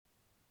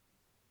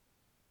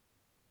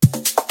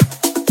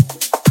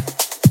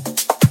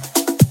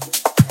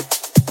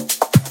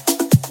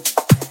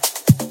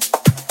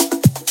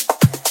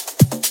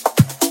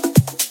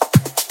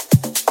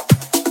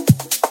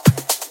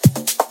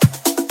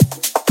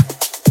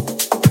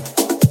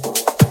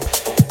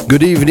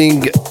Good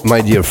evening,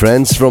 my dear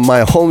friends. From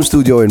my home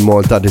studio in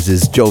Malta, this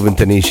is Jovan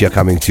Tanisha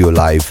coming to you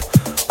live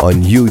on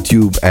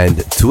YouTube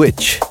and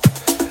Twitch.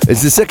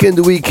 It's the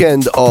second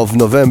weekend of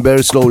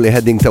November, slowly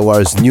heading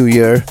towards New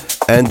Year.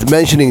 And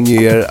mentioning New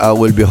Year, I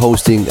will be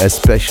hosting a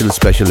special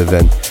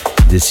event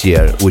this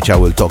year, which I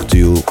will talk to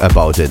you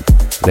about it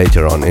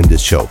later on in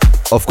this show.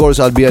 Of course,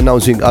 I'll be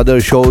announcing other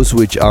shows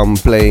which I'm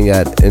playing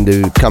at in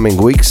the coming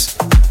weeks.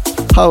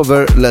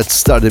 However, let's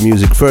start the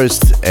music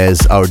first,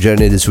 as our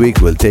journey this week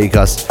will take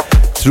us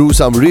through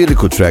some really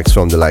cool tracks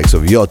from the likes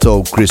of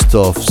Yotto,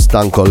 Christoph,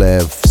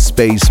 Stankolev,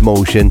 Space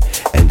Motion,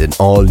 and an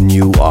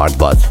all-new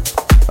Artbot.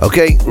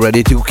 Okay,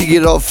 ready to kick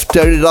it off,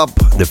 turn it up.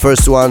 The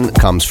first one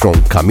comes from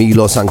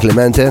Camilo San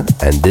Clemente,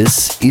 and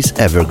this is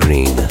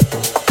Evergreen.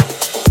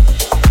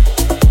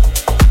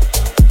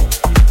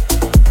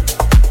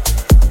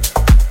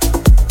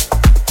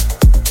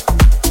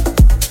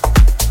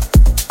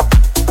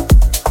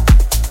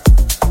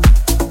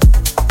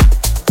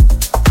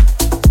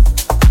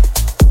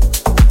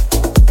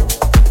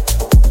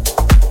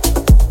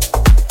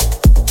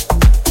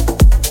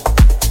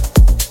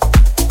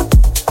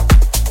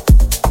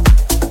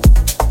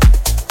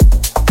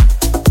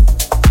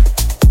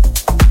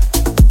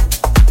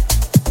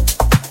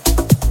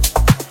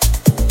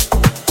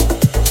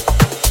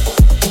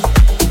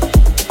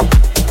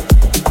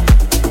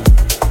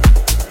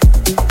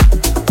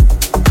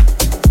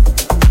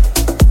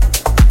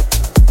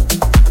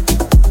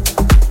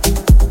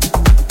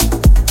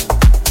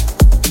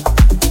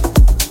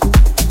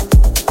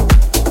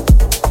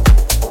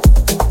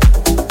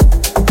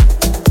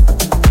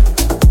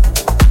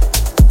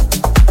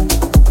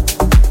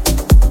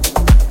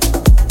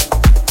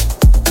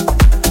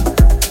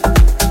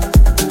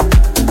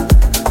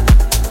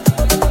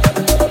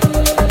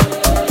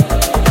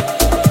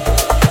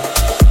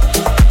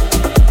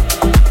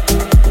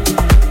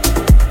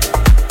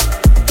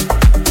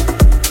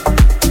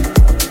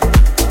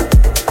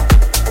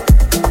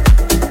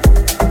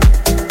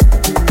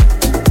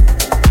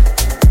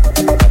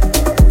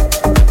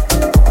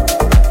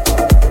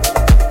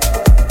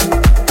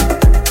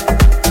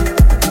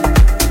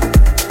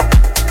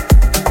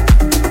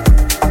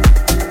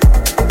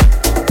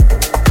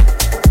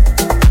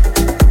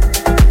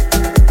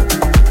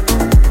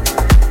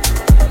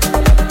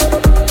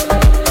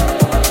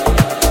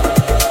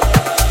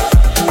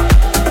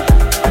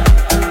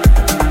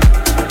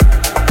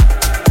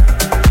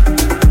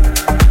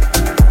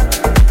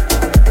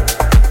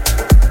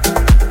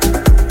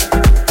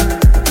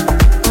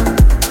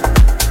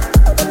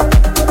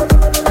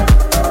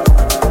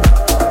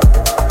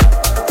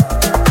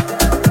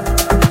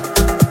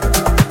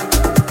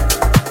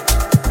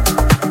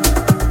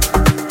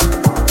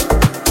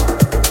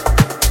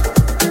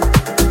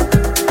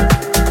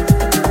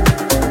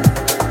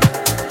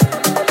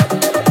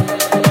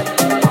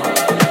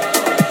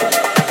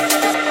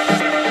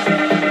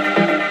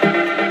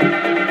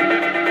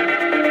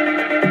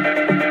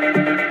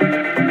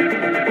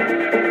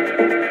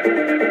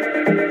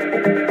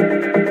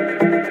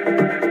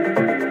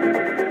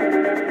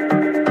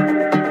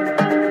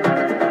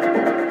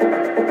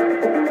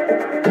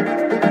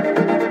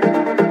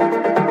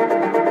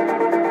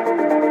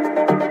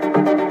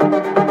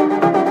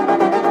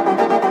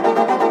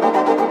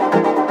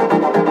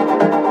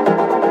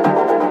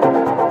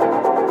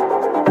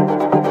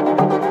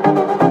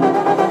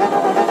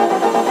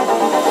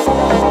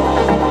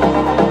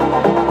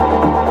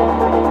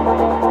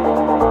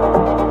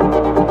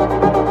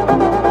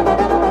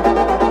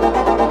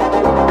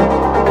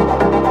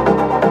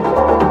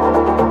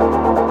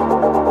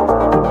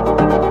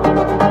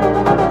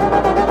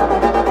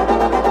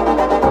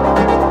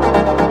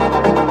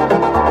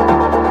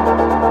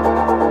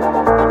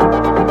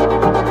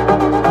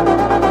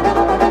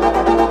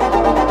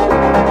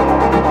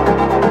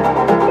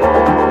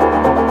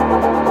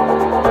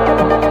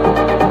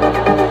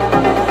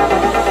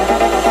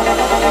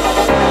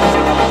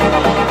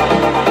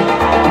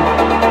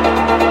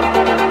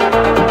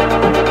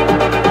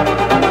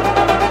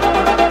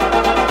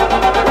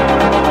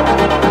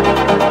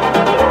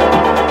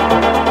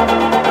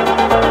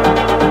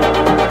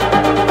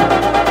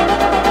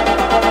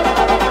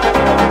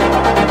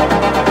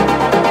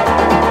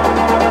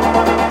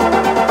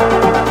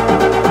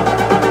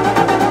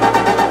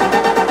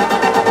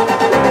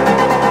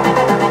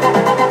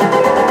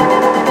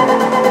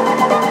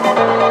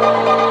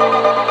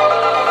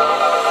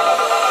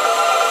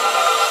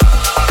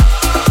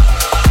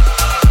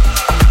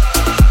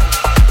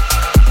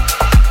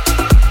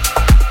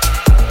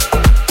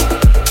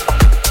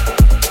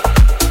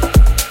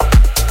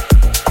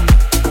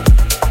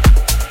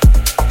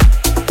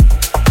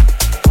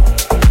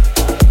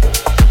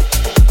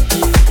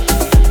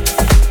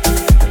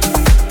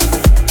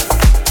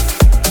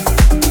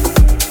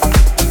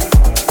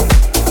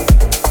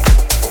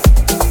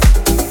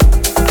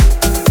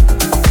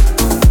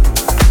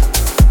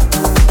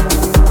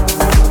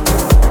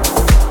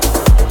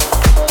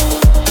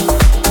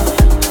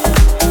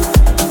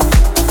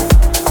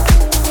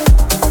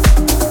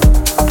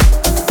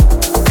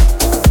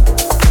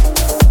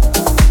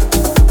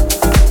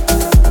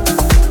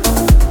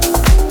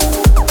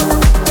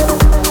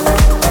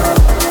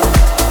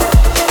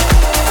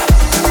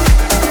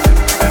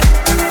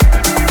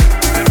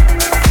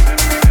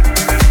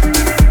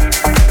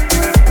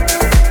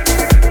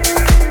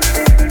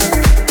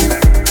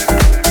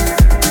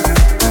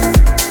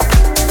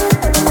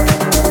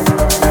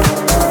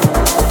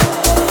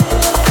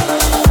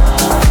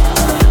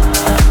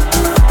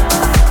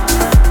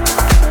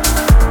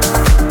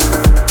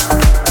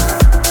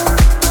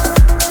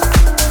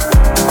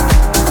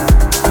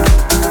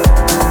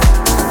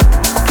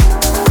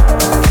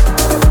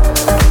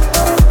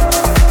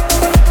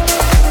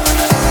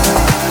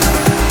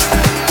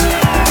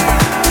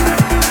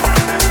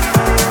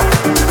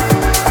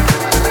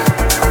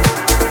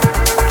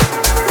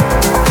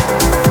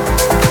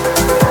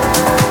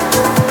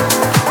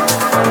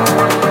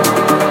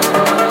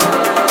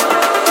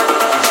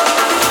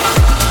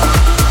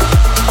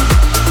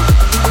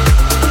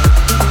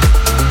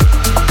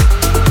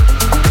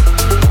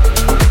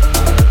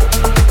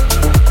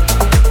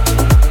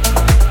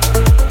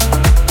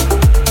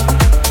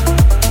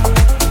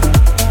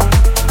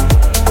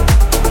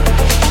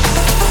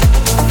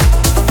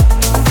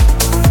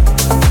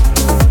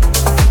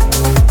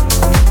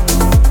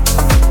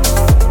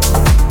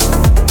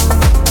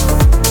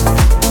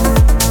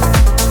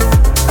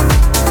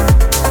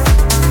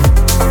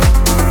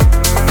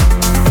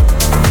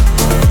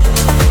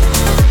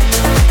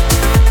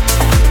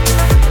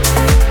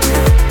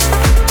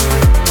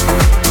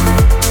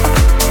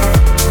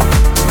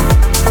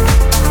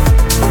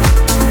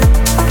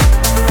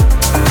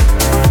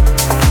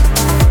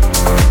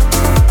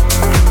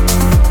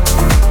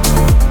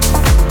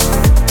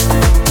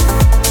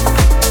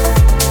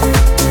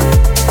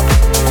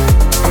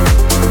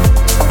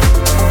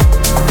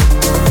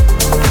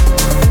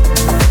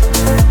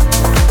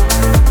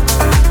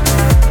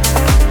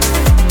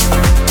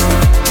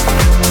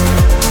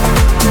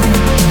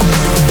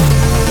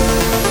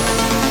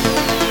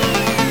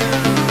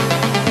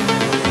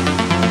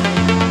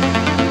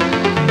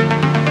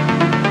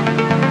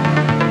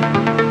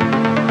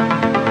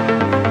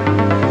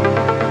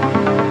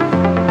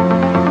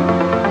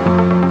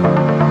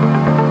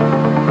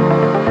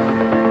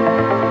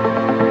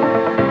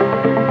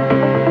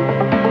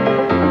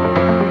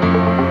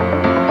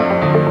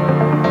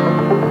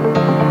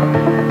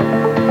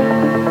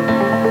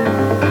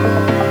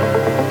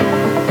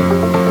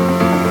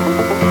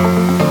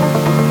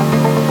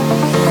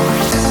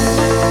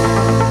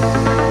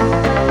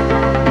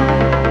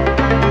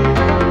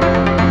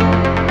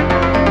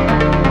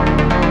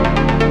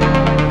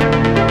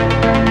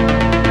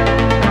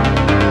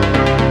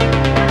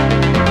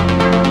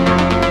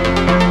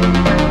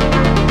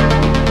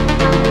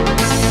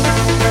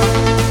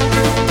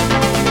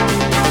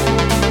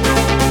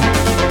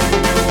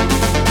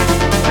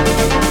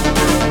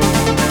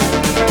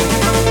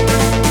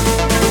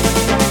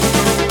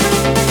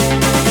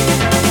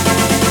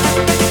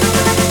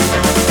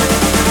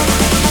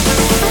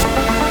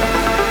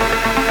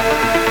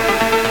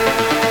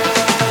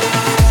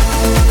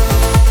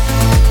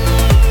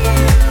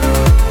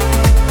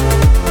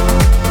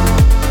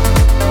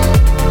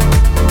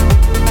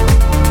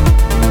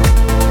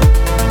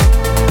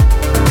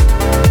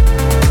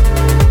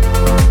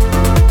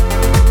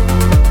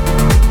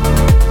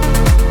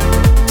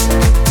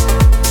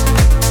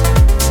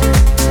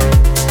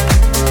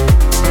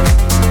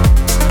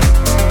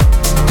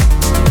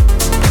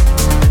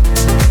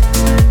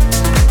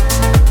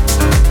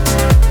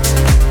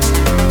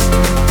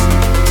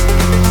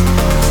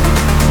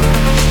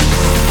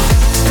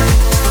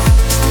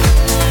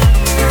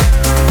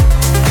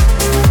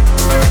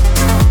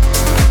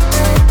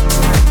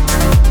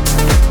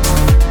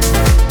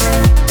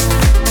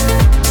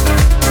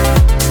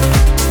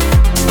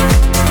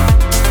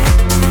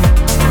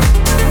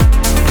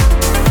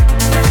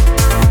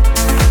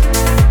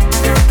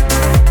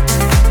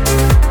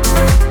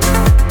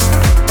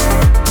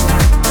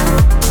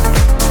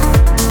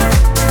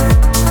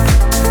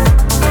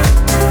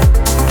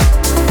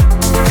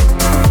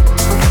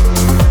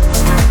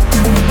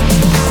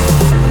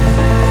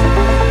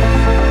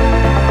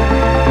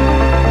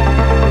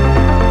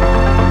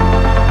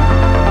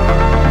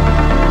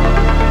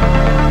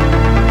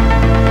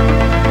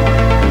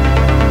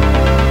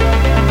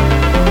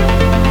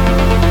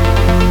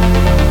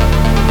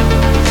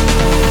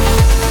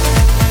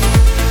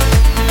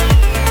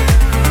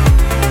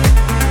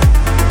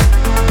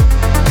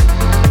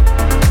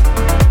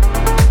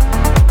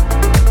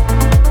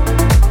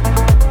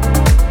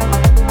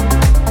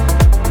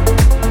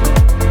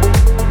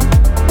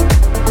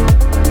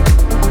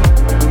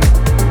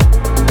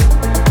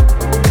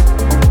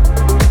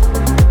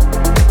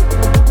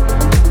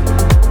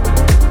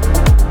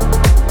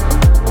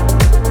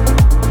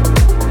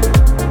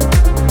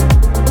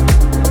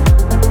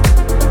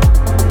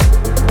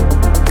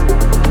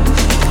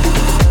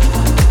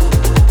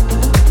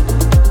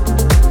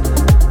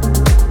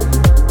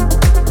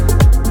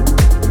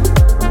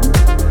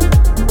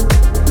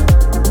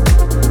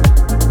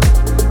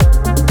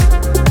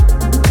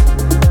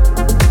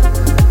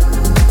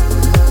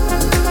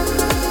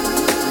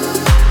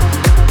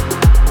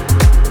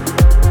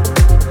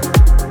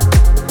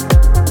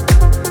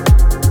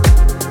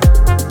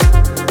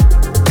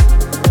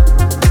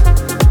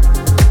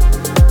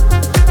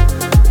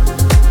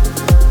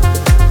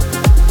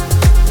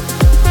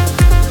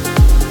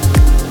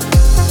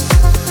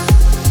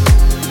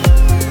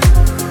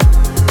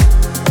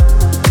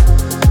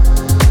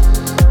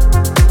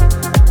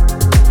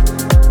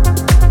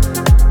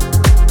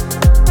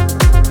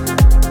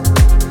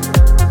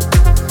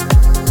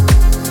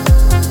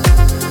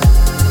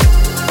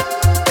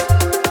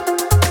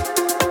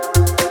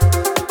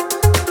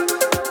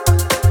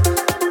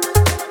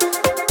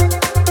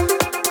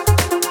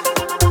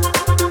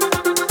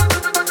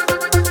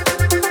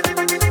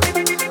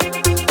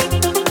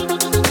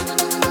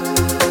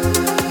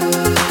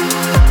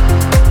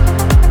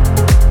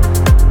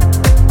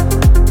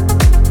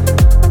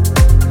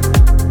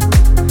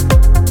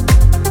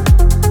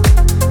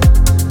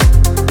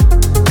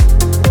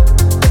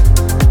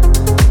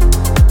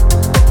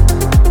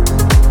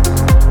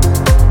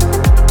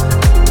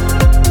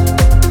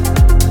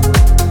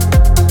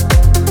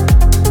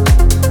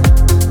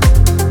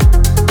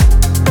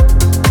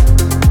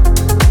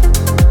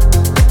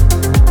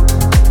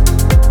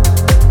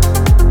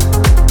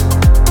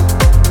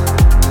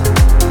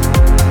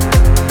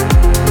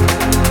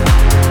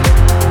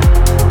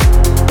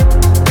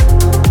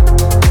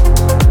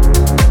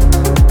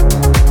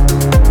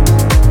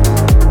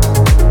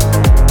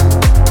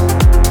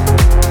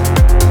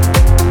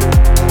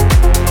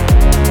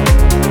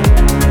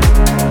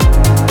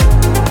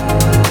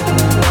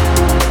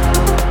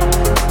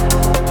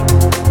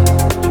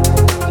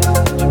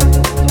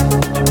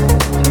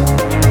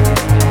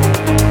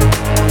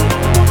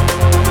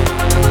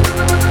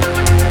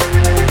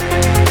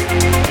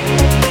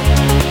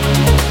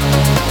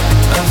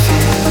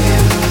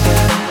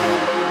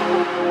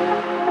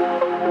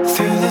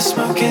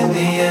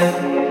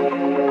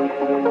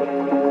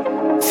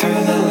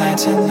 the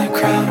lights in the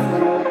crowd.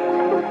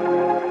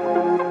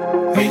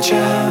 Reach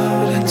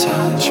out and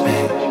touch me.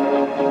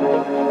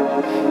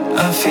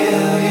 I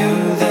feel you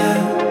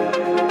there.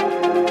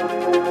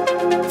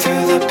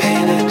 Through the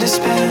pain and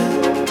despair.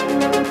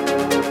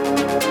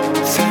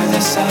 Through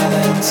the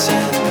silence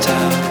and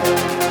doubt.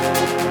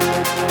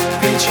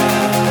 Reach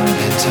out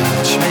and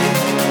touch me.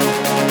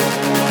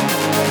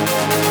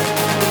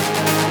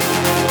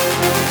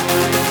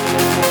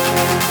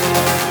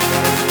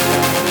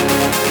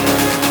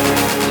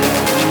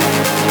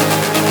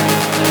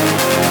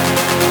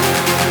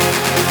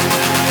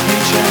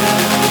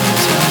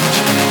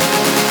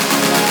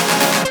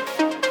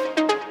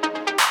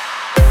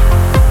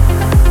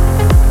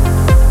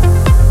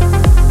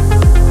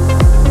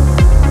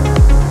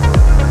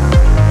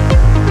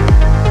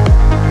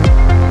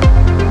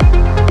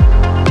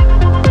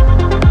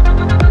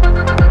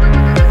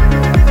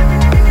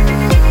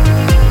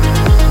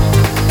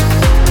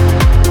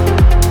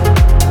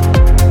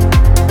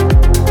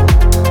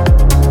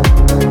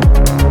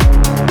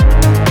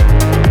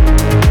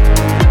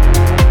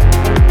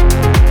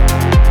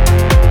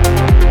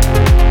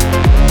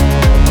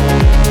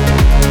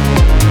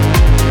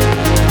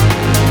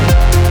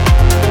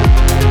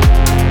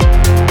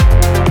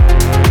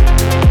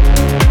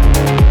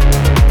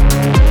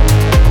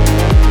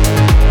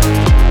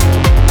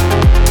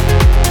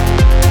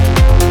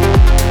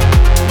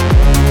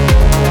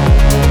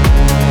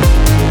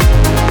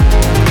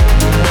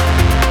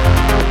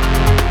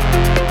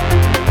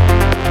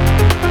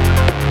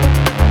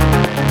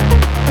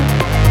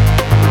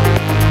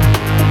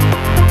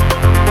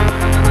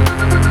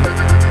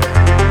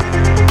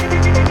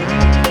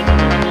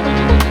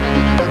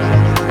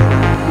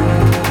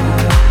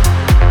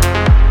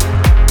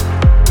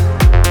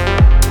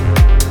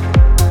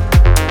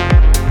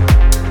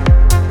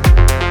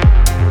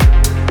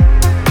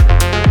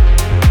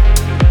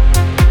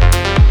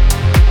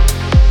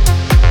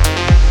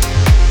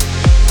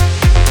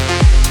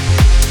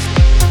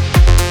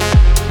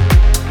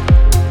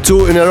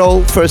 Two in a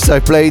row. First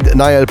I played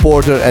Niall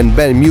Porter and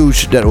Ben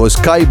Muche, that was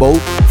Kaibo,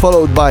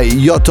 followed by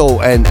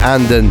Yotto and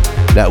Anden,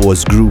 that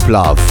was Group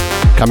Love.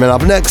 Coming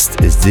up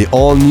next is the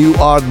all-new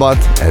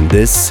Artbat, and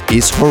this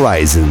is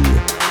Horizon.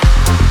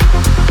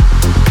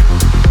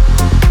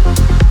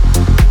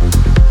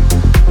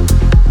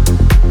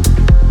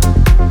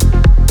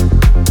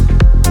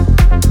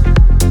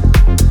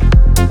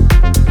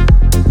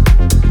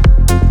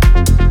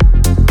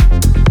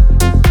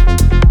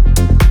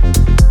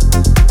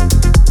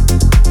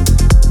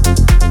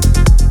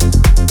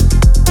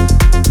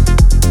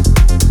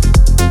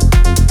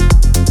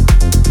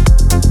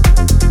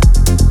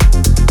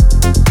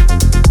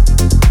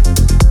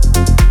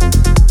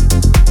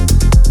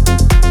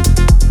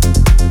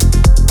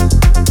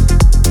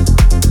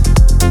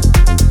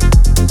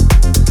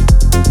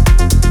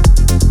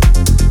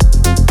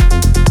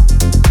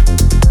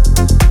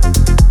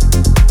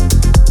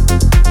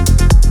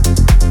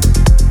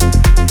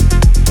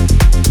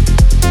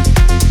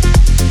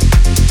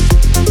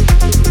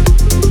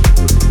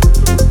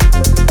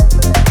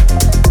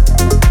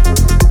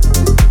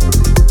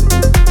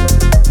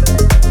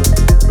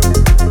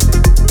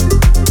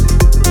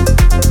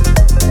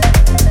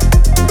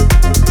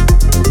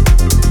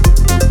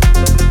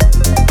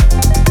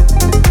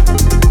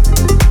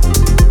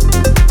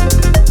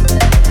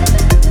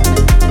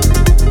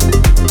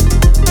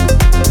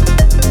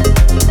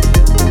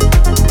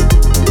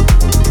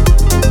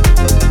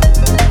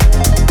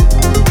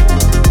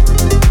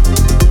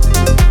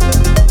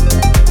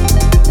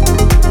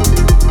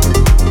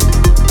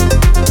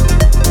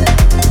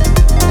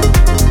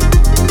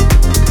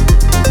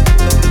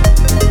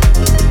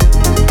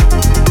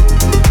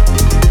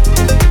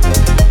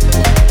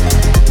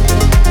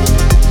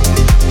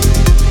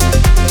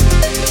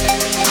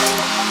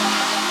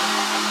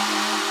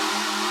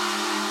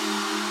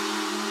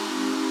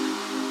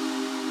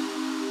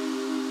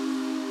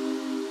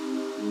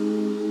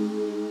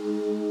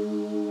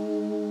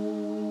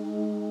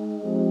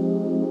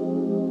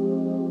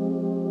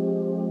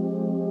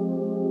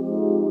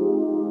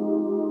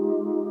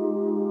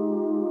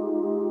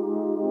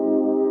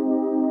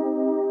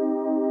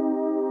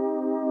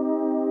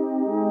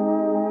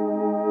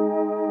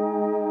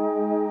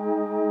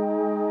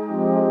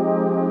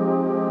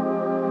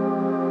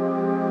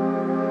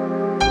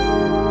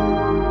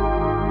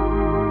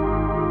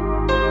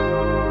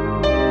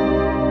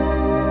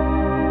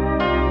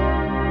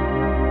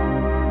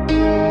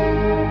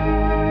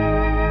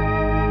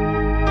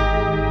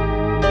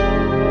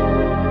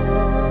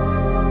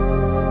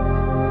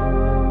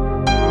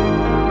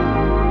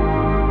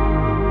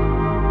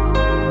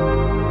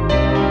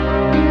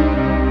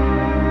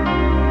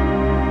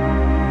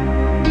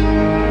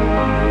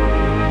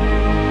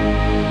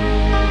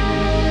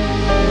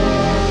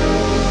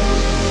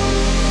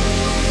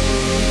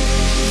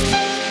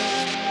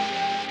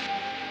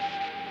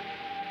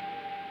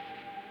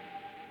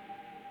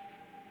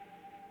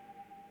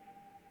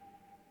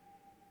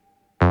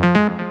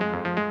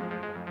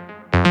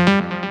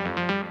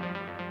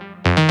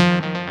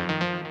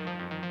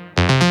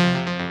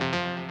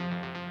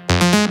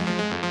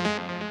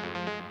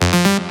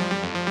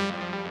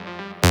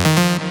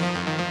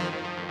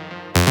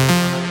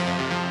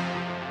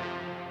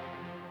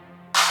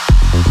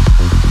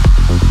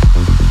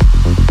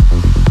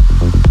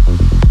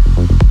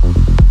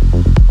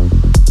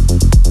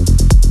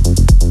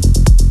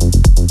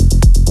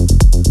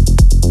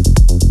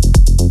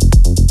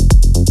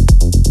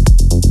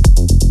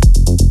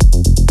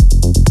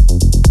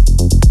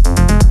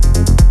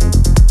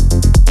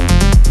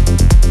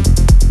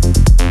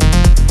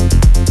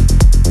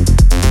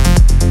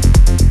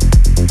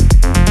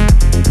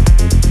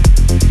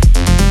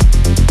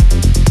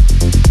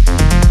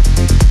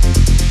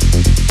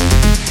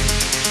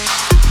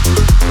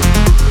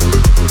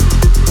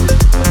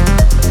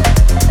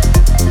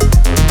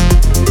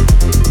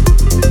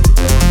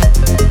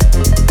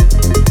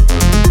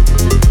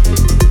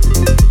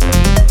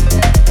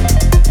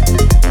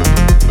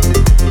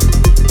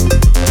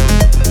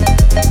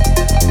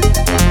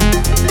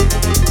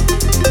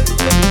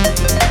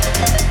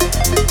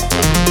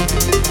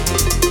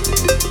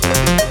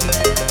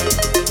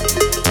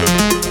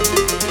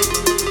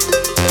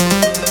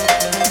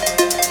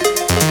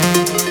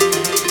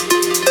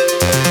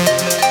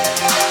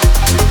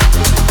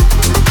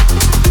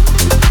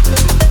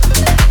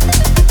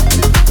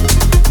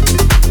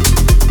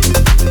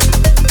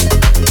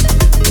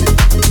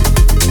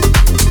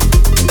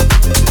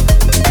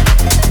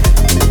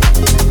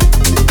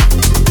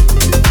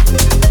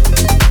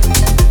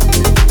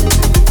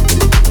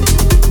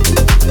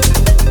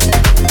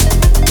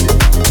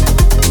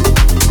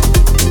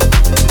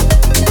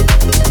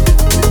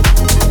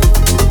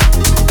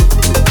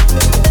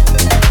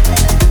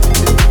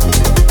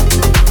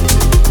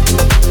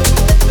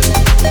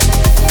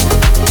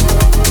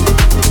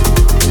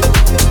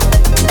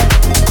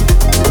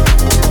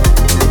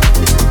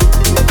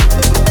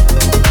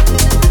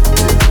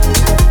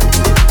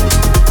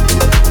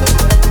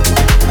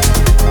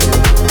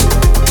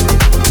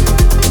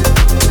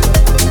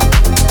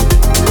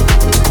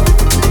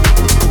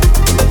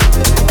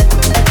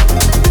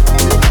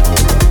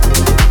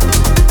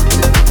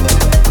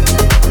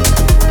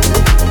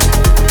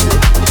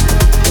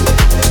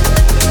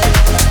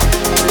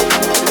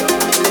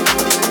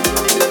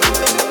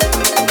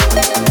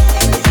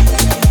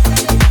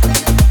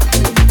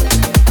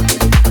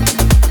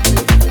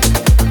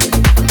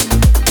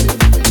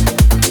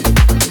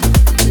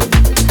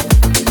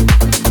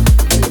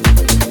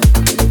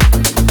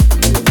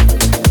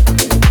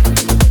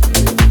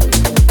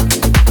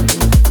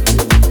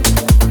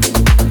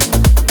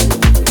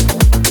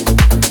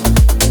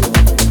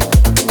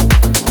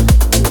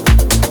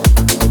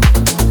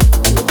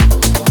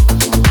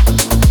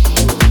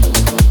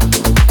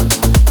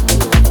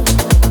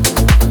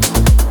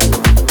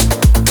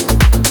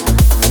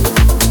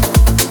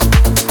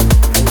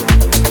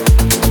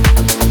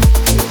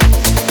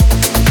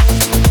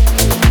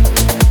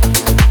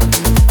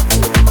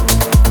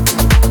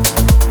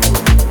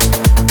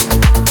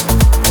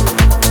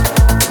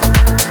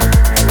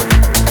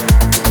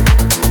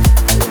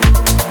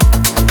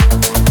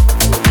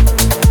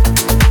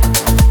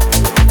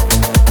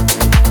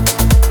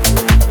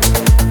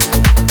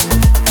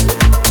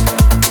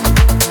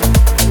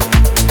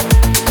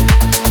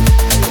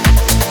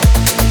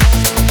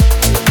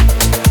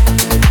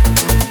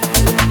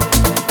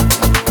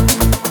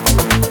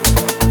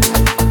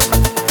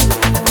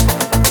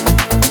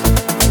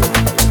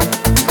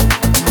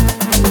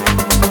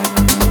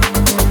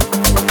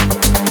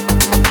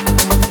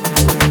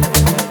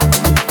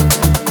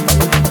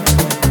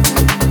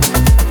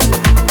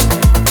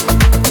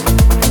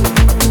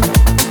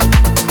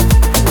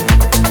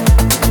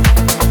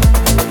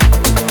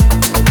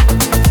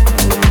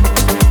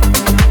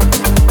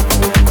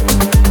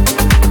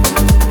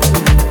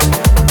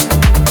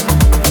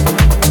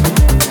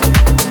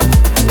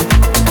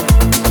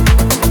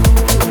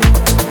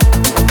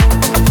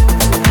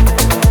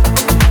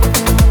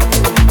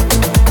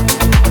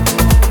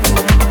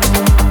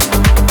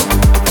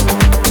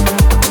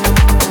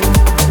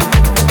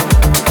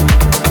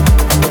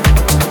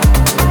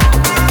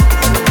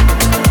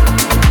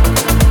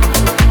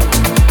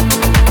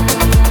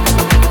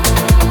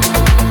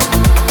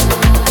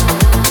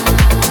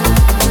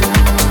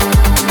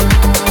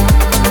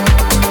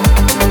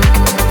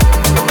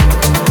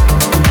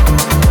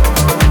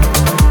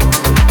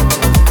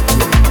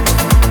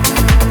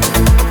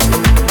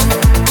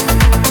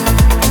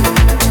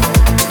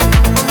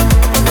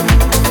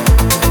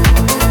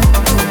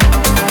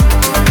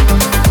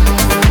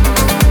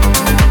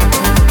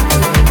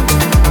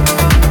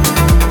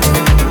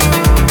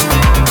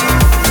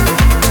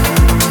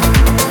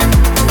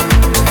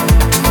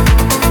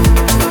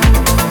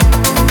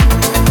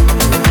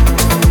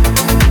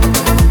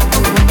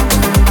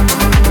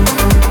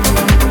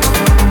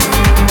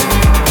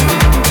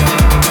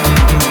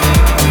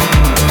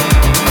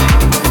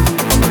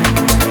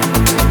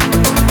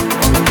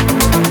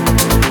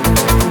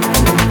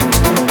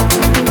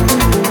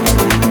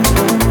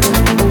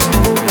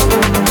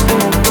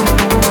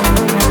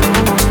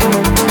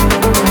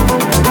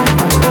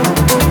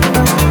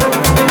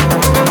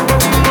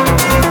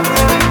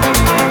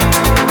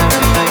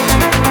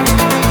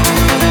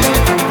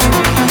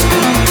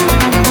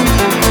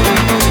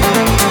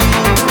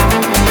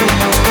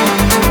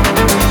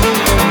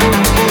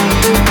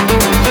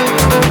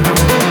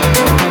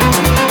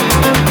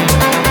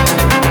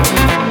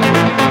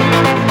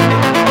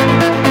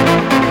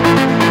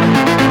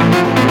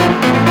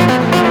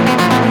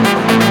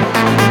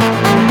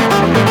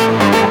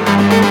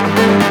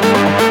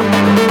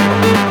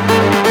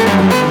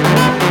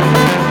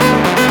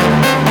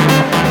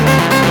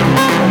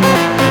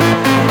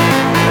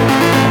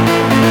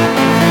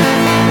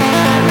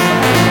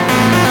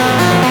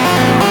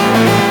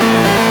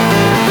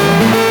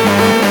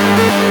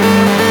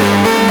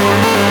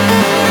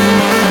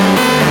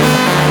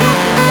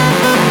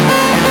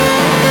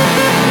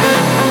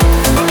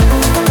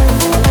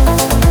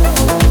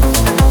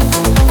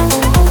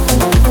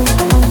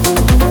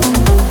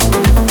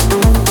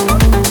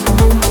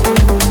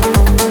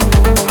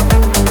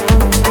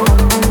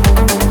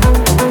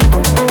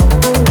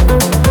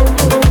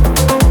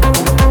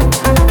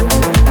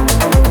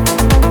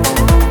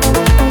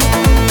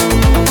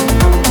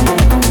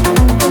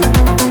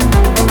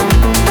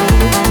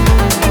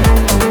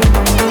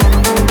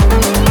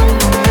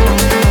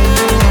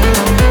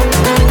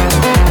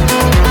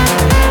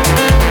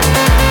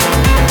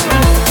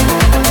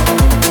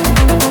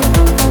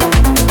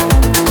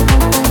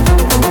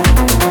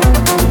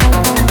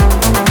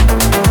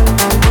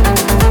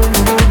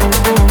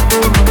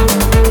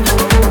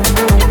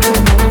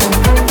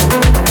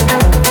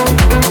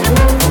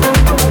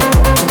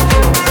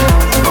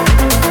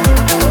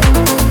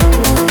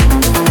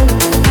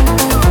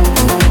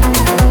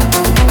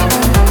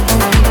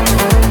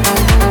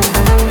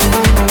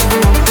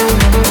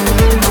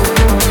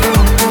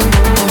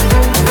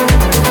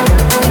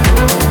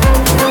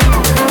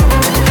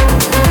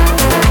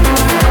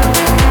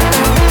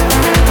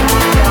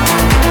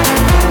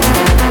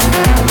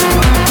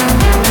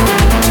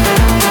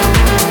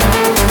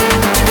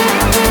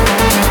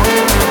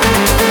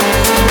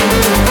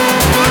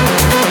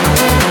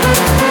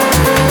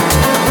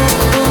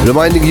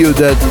 Reminding you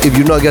that if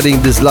you're not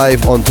getting this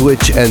live on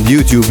Twitch and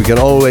YouTube, you can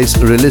always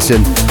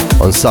re-listen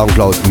on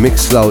SoundCloud,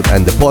 Mixcloud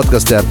and the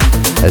podcast app,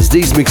 as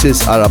these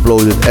mixes are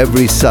uploaded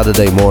every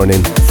Saturday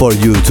morning for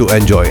you to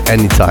enjoy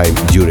anytime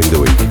during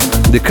the week.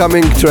 The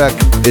coming track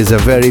is a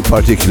very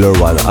particular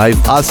one.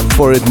 I've asked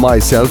for it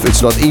myself.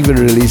 It's not even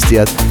released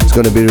yet. It's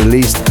going to be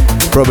released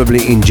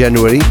probably in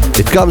January.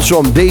 It comes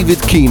from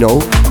David Kino.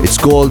 It's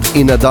called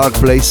In a Dark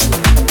Place,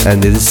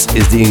 and this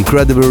is the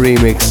incredible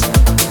remix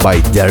by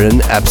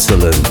Darren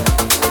Epsilon.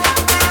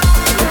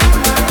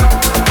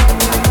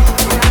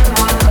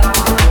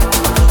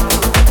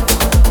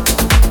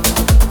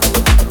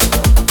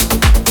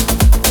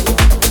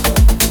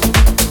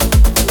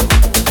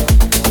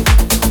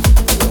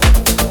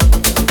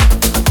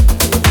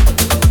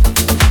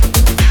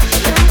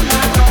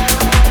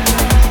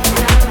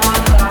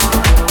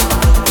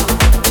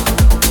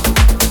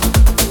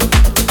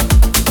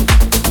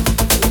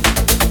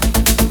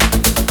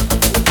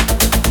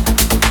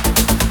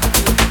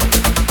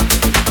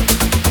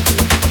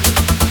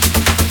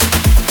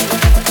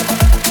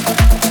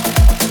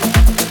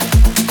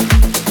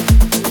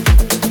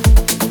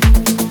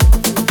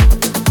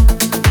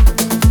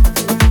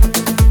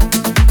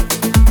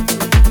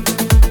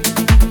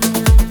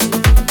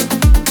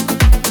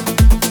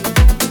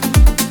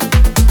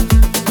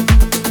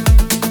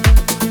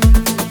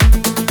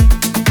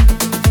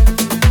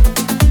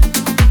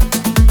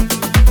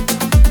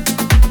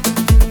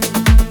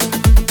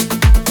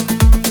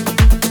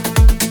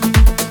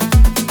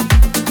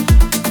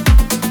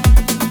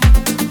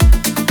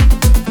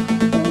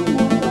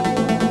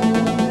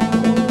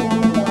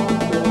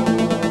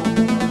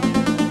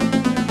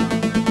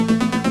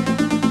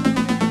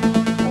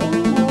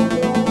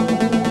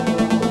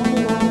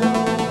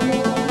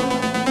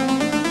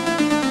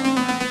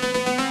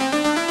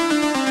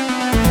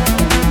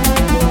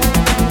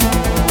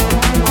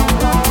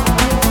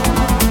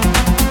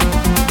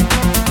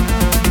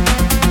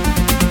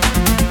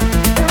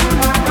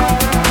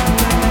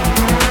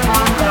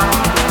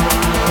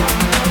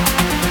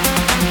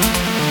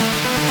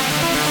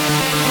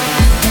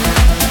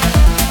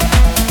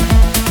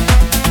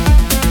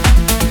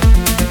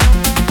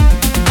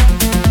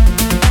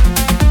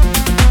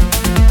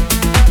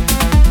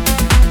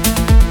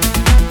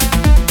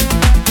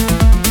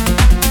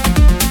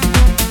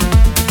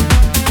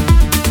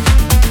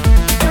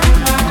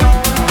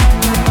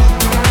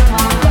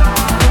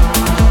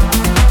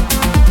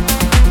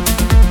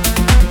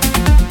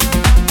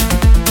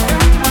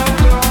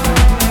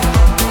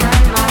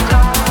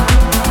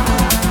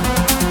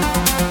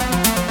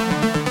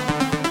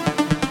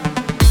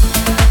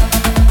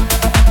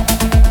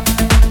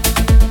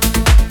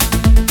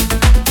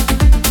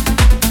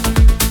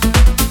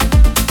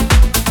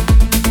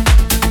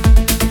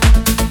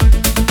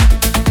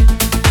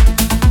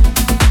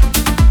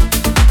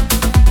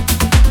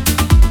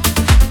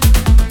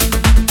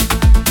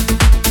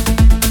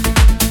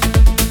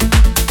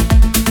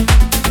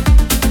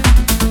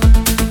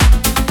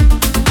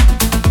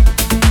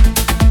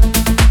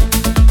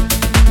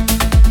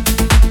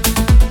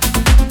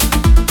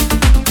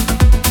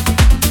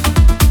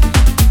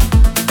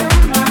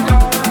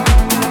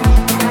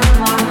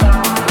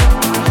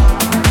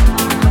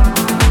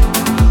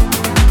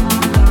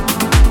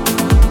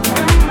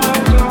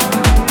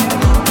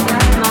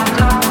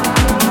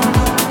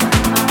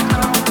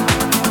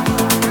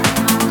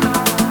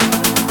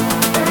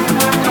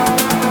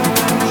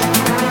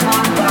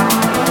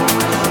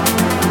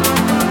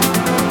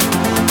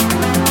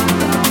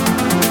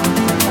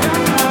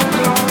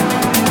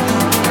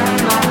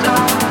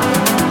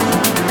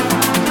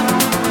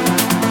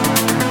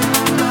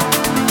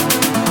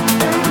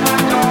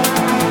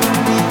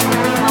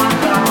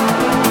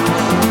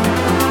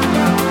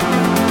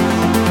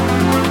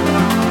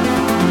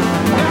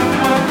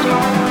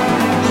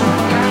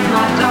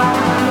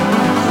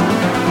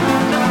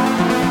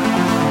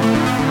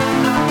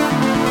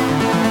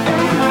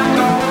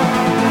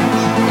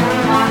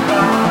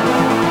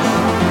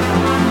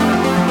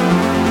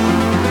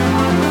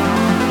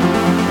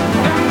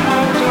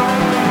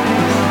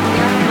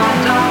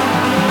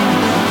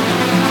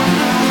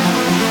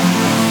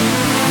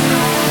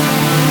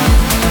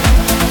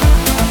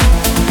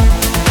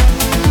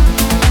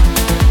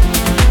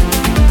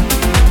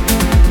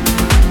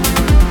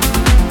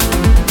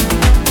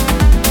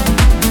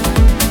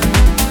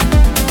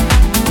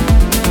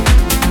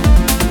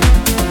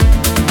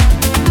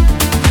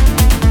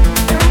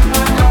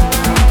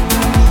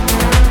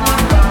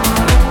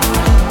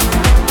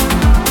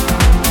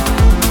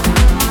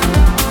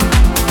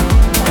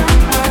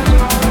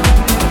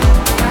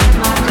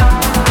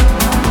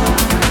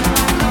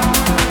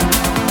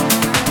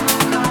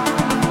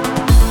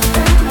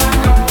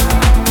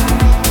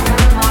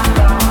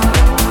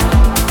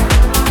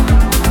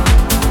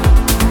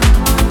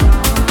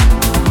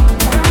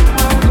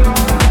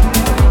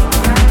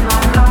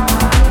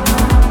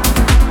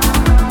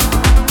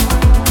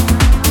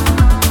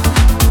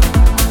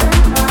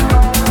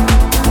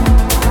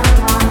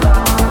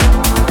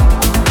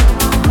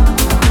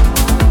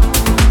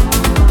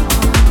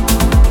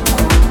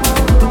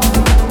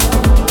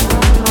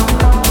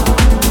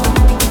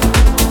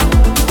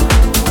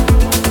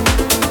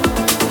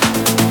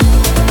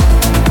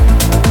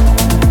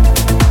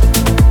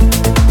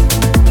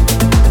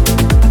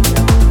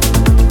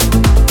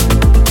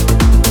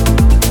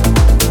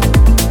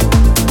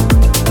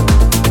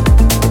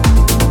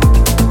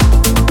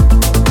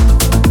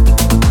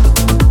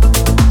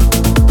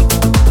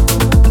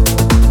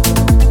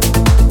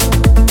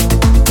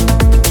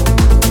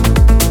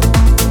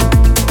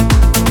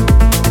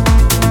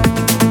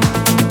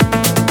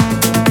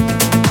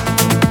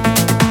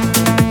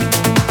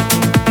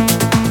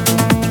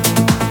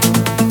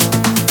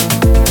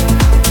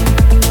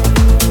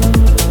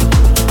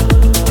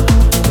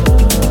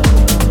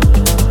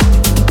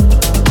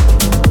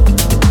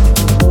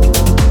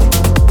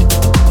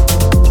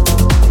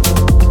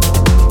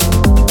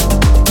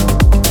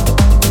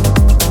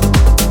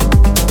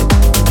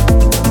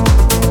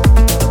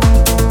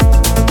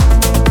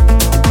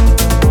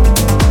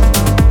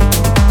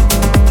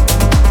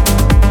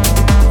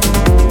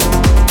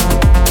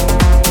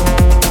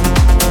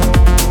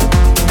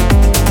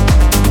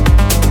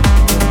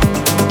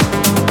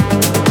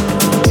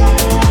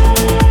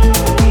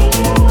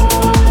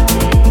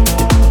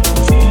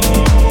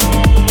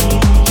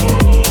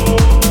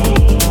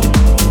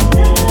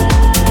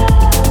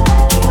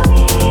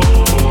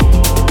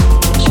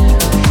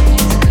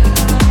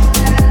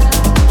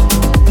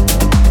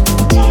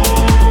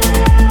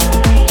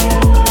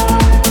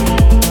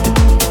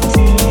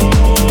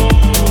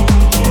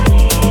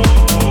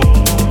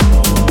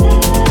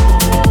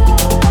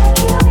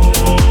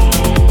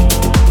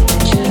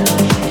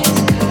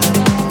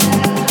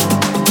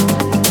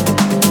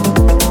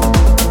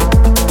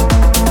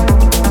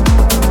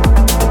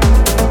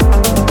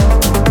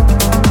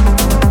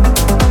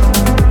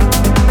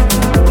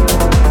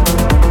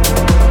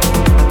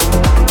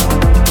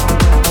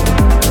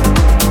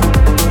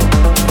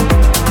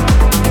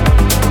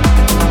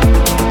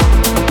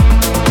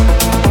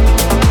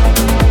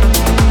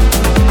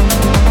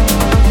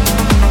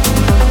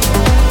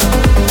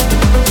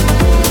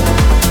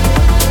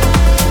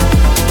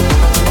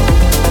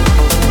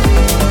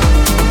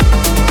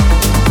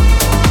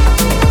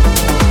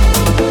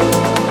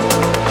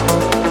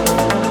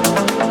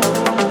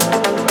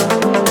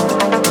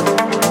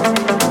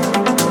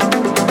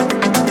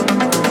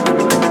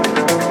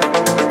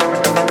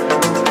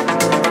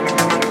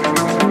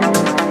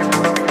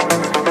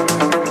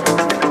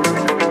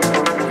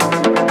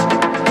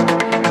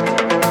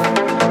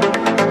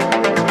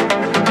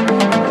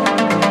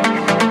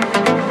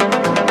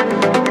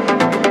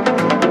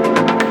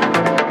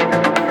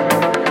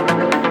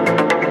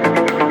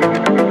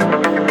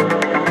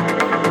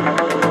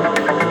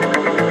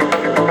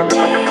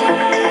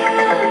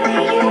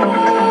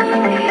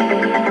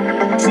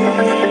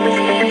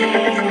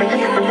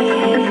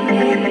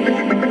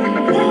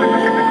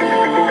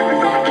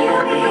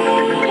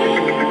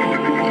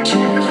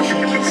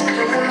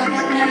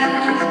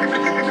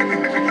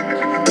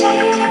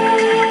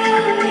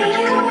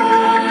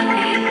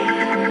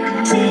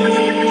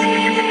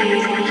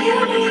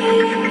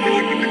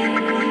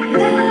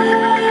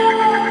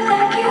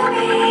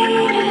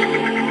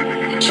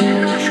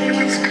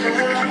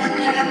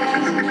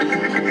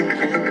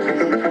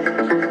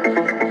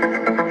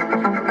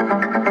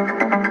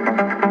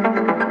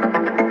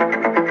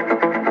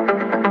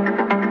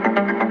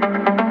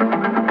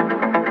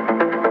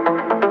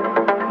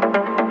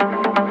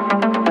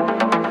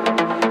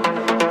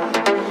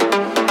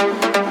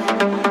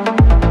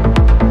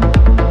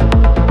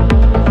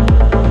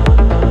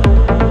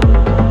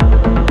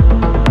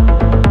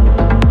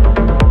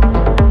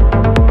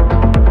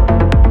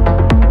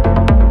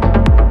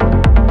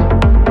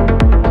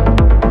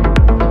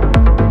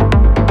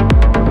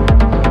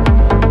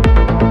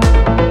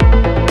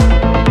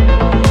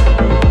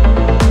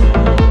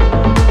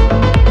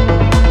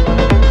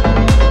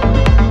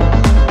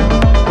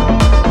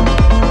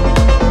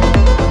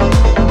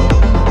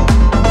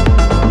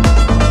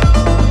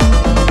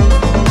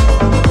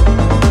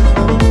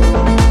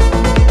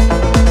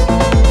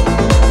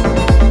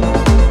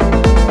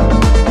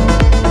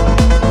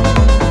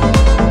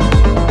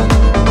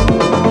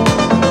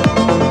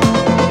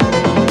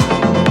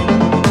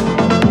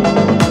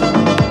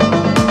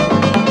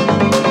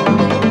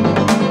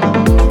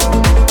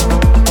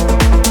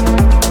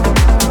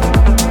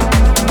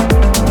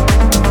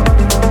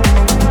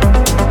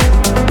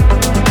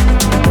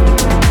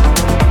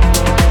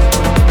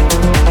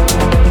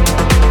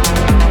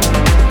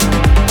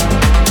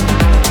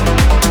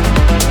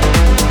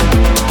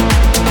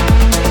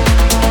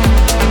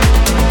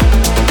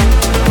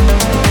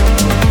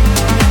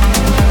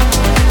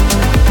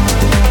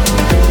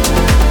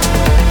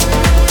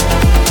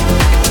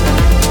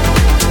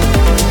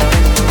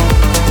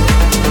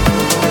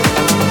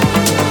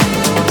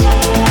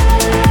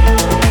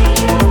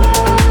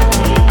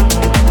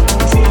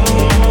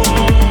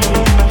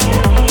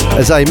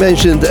 As I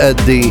mentioned at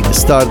the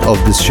start of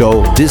this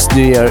show, this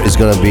new year is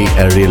gonna be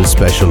a real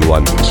special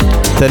one.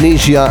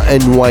 Tanisha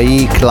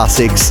NYE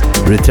Classics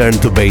Return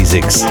to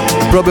Basics.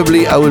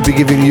 Probably I will be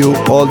giving you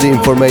all the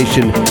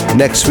information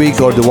next week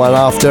or the one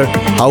after.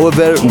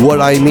 However, what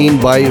I mean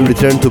by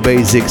Return to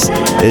Basics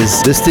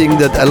is this thing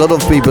that a lot of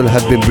people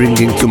have been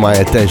bringing to my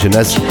attention,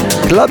 as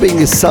clubbing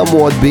is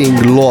somewhat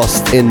being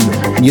lost in,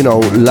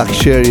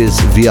 luxurious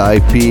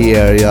VIP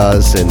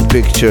areas and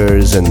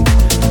pictures and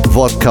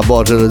vodka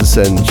bottles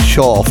and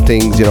show-off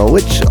things,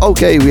 which,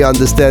 okay, we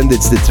understand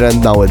it's the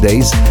trend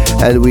nowadays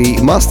and we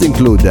must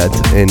include that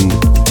in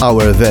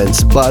our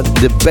events, but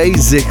the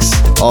basics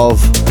of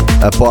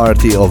a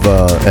party, of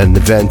an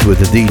event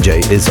with a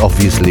DJ is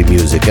obviously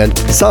music, and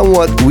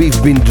somewhat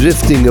we've been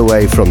drifting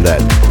away from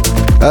that.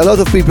 A lot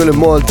of people in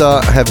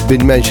Malta have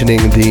been mentioning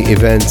the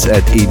events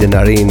at Eden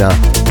Arena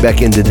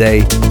back in the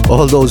day,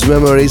 all those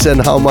memories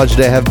and how much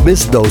they have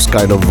missed those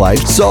kind of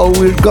vibes. So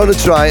we're gonna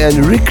try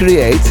and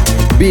recreate,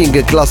 being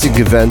a classic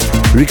event,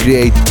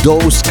 recreate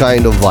those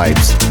kind of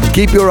vibes.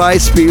 Keep your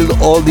eyes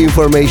peeled, all the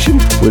information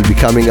will be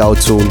coming out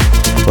soon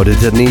for the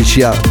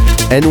Tanisha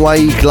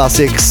NYE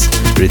Classics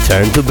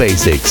Return to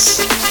Basics.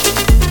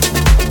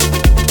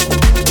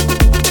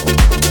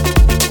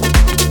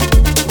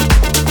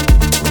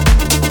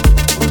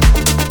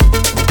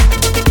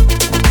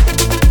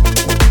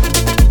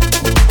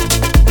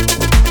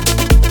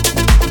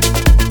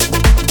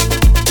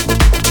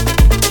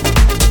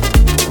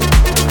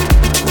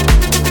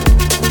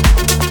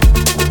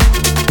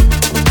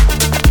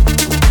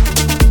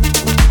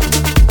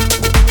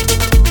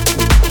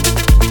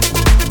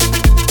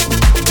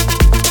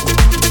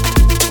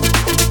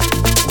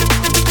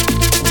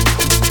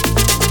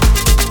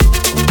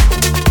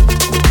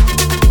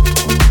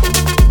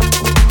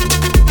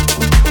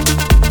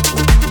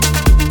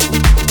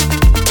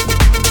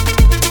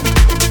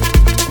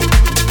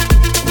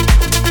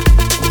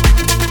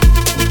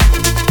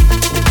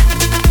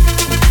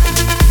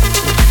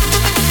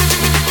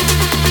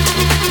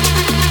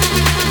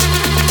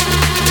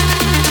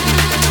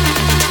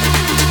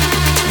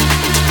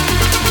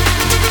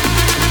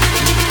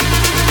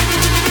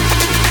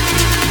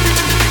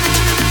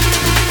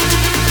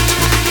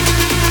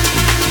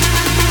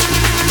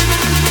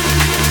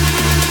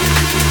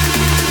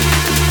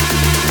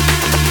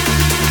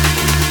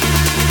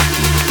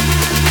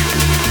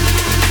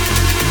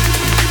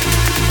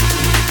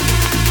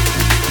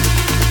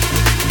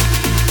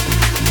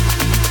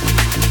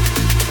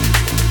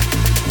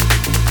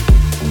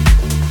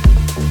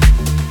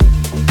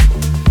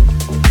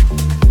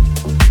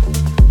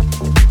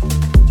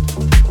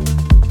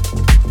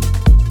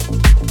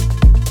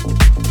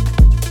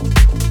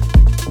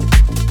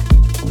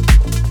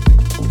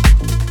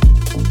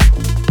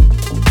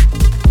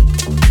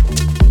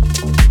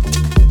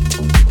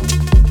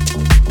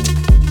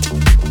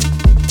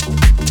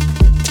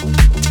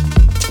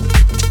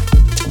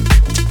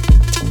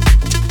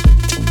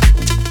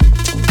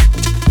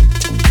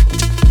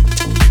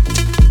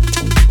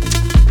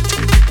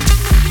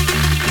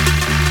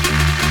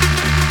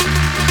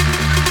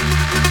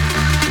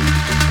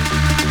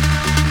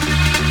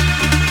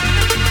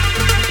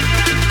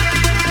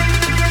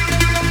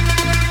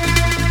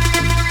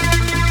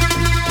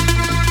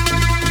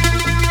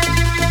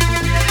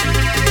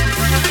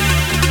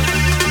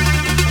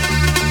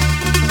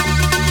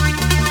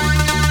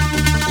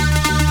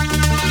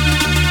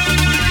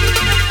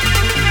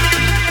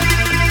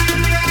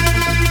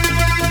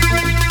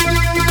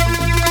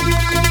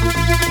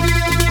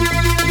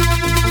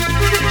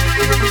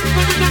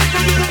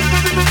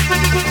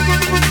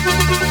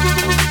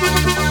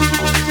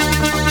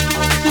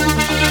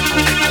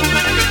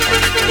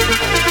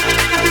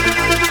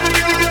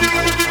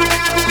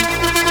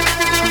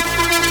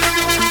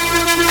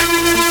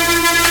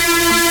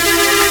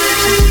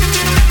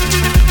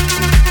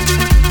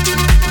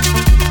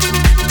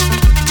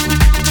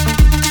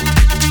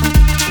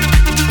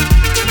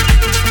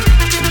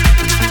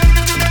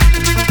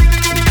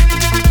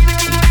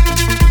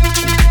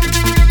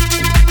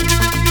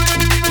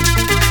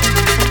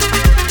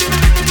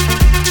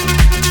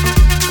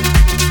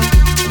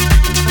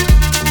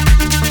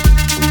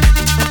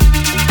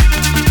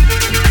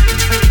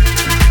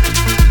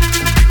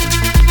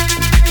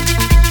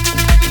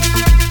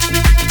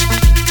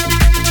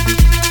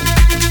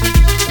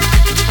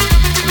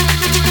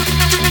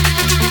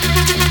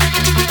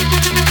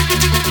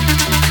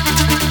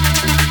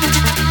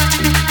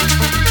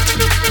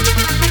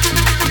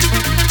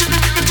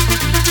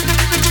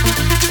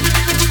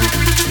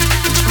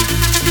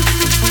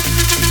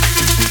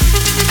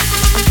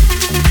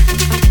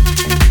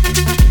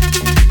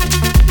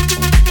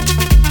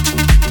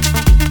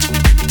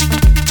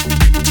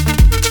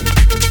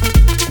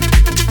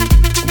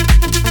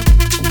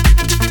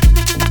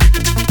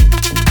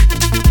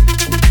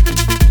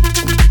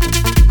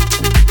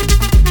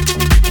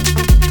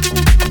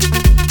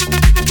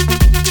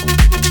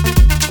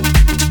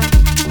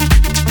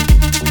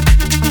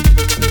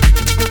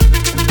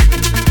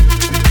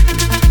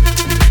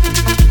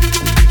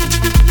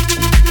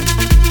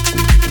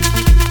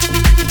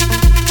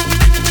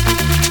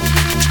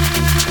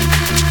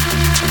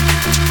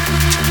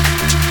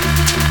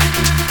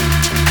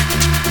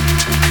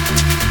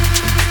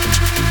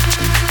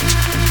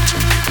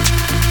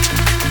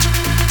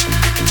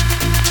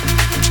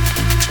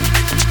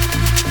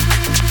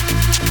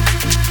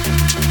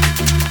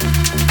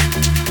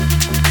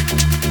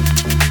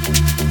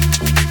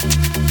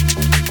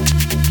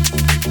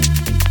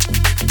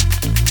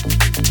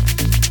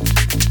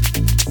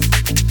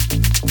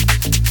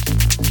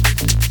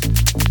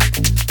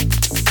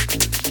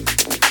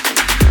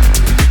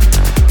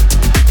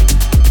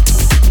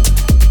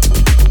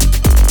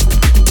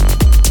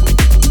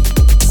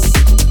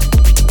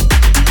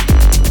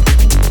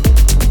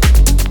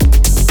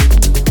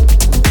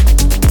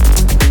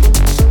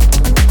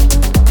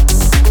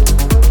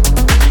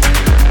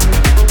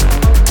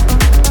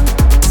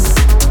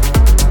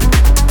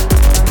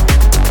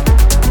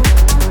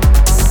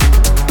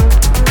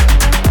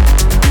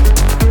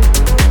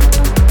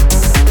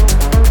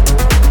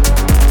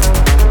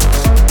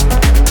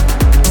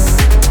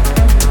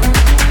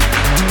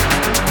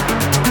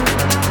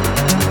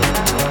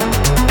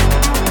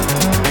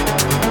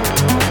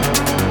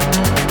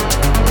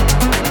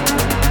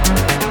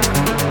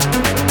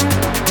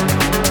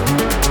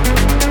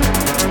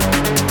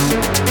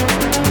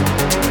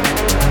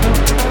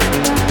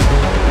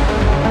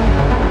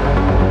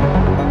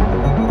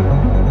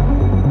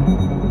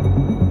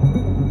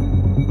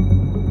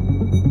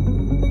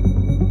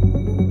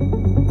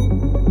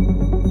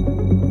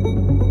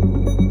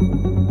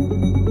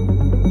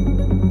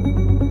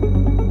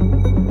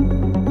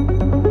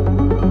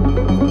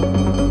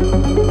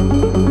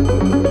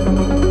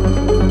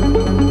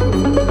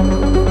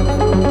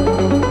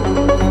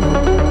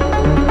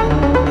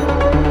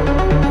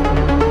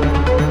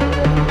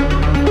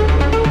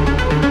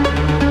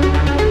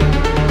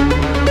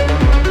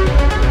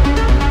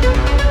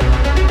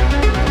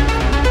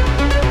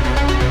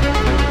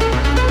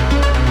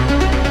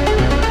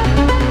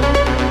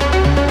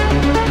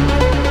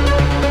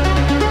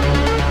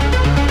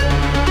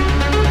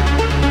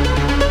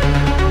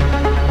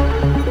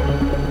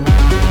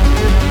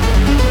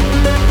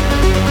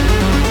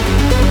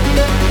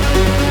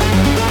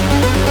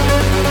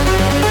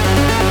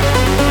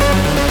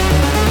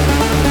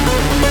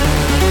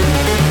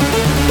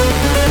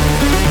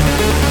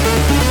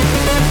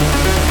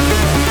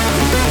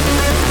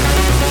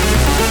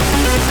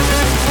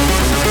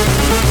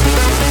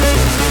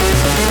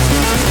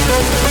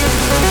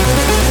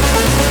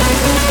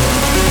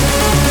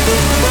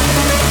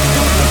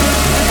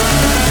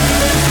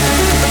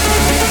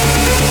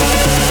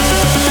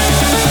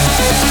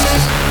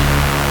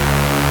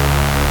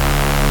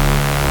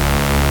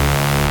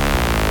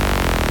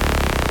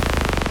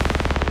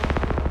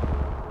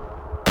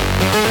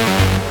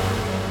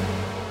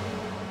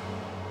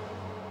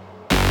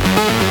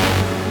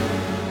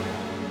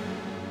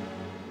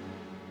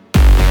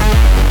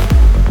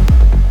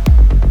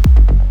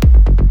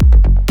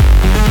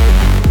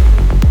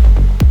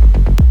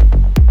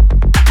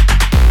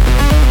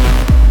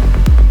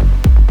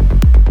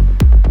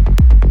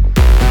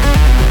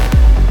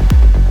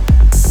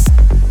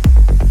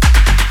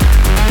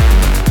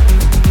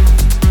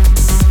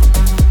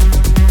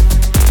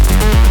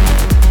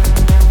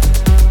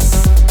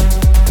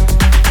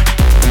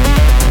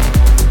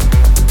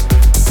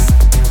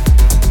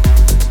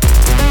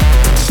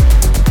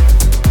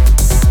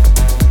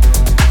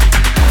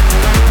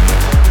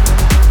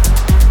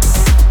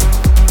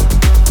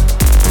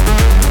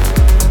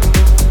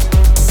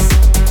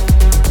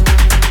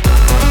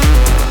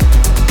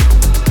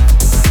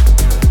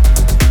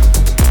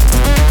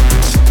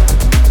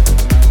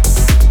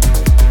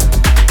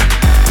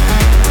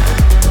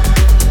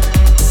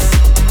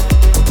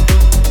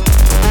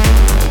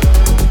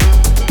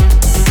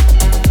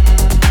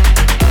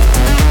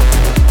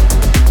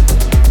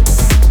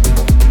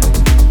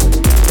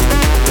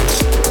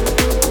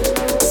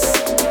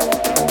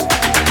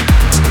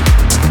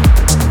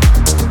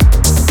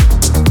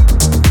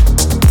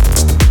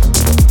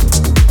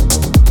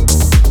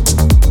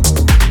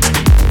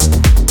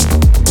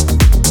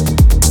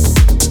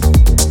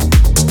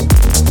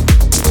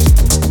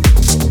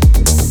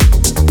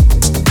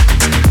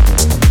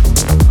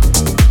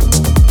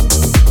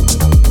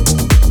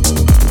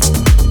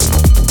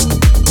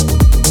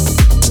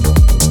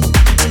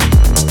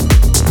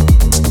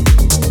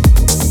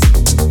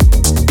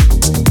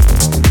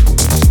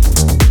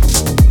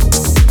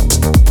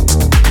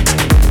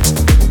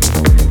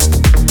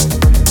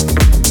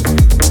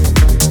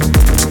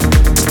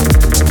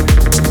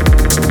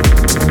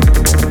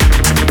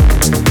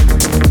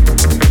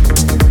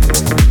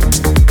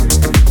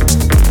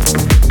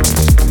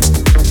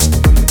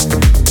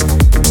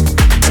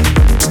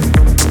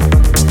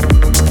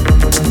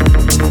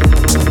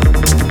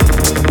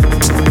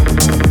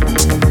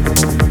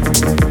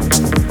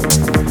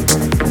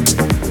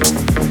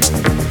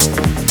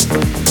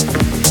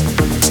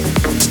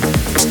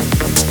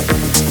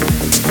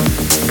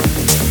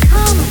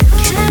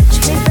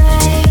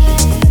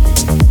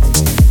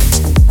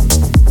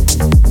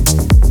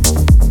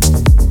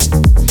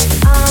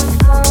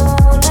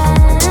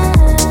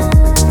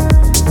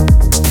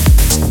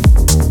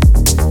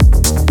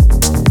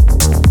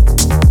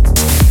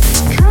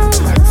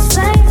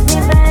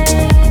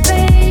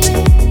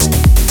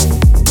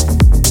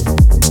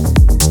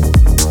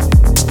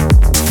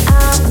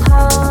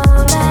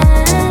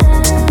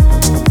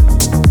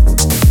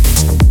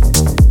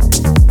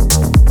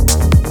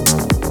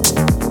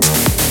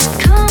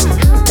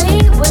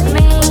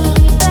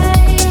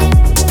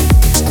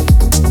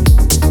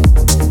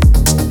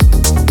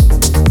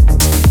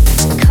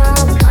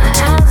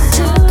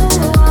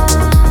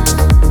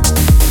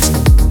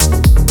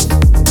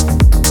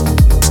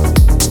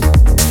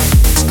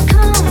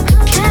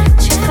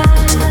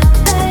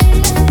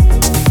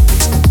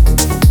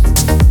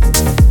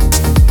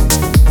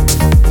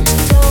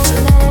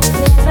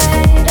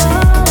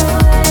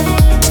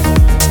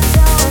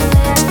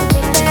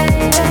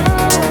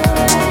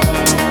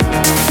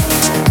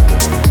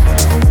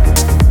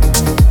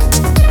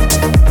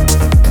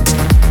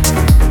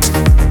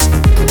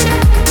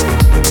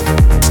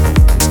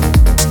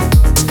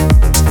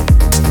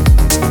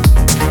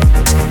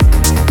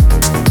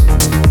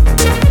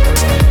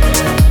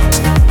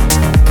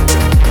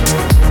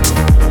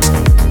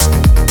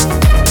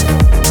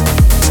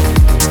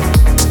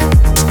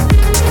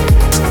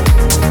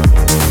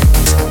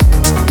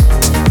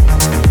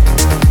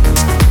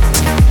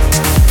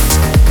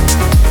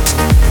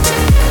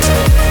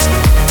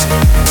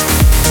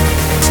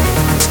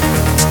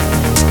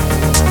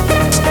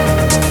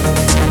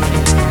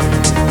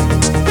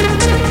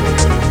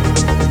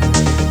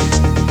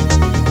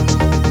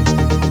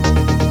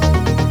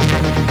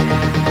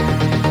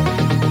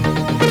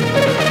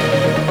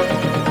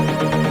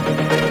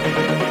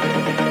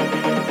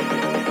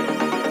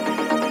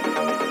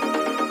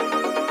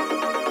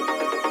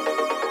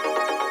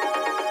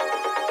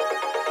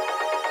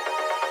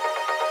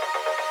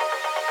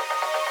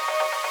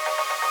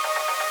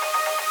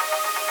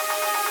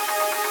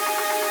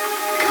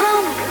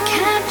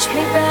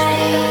 me,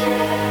 babe.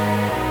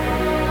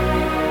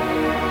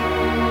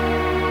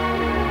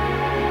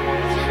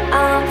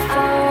 I'm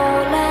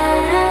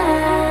falling.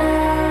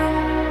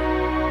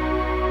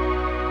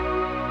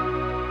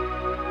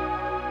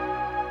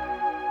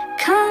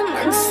 Come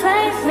and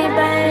save me,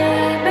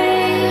 baby.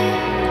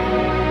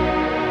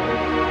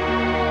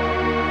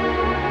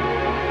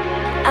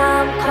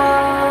 I'm calling.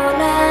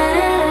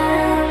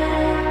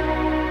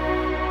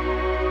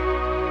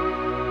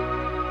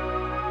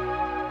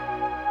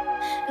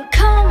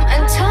 Come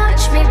and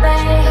touch me,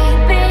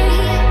 baby.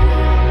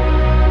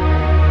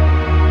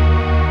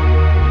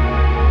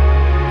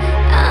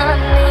 I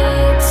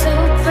need to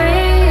be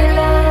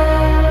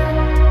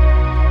loved.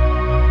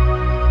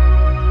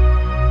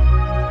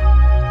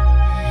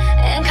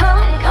 And come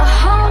and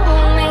hold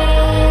me,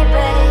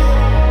 babe.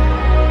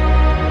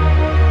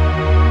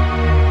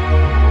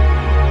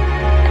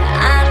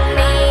 I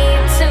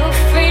need to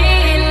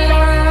feel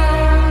love.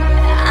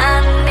 I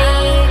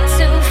need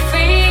to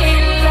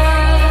feel love.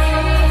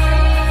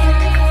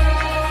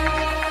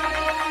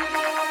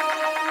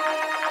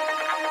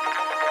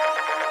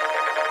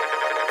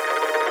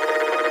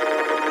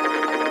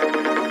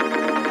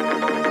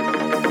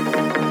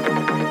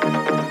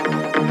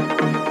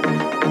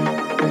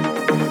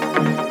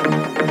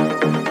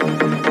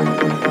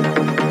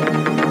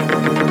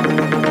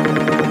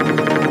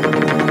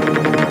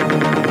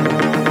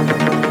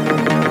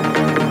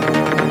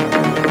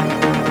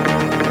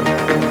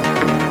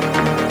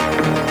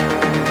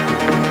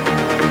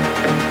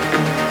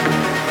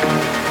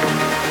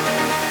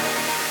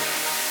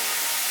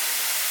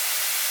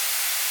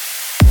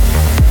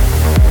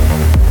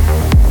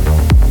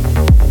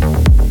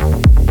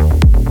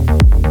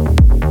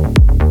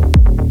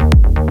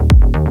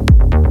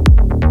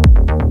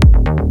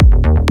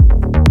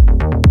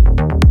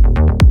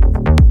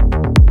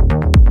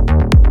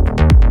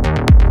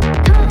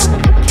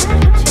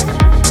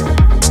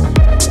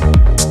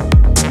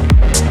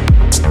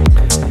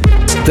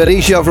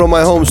 Tanisha from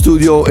my home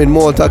studio in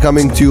Malta,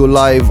 coming to you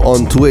live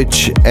on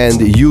Twitch and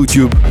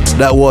YouTube.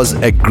 That was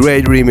a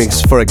great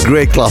remix for a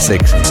great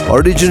classic,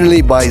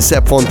 originally by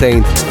Sepp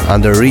Fontaine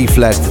under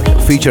Reflect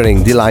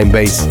featuring D-Line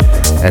Bass,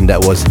 and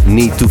that was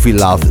Need to Feel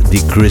Loved,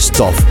 the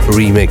Christoph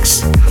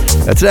remix.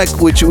 A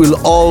track which will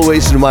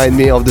always remind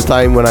me of the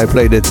time when I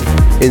played it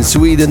in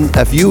Sweden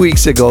a few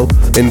weeks ago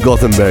in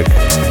Gothenburg.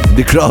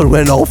 The crowd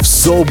went off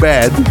so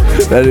bad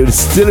that it's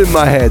still in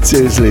my head,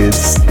 seriously.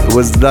 It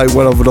was like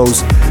one of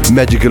those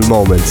magical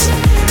moments.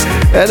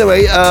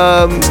 Anyway,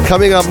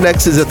 coming up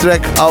next is a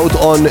track out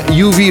on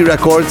UV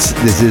Records.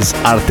 This is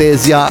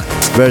Artesia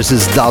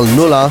versus Dal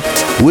Nulla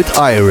with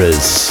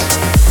Iris.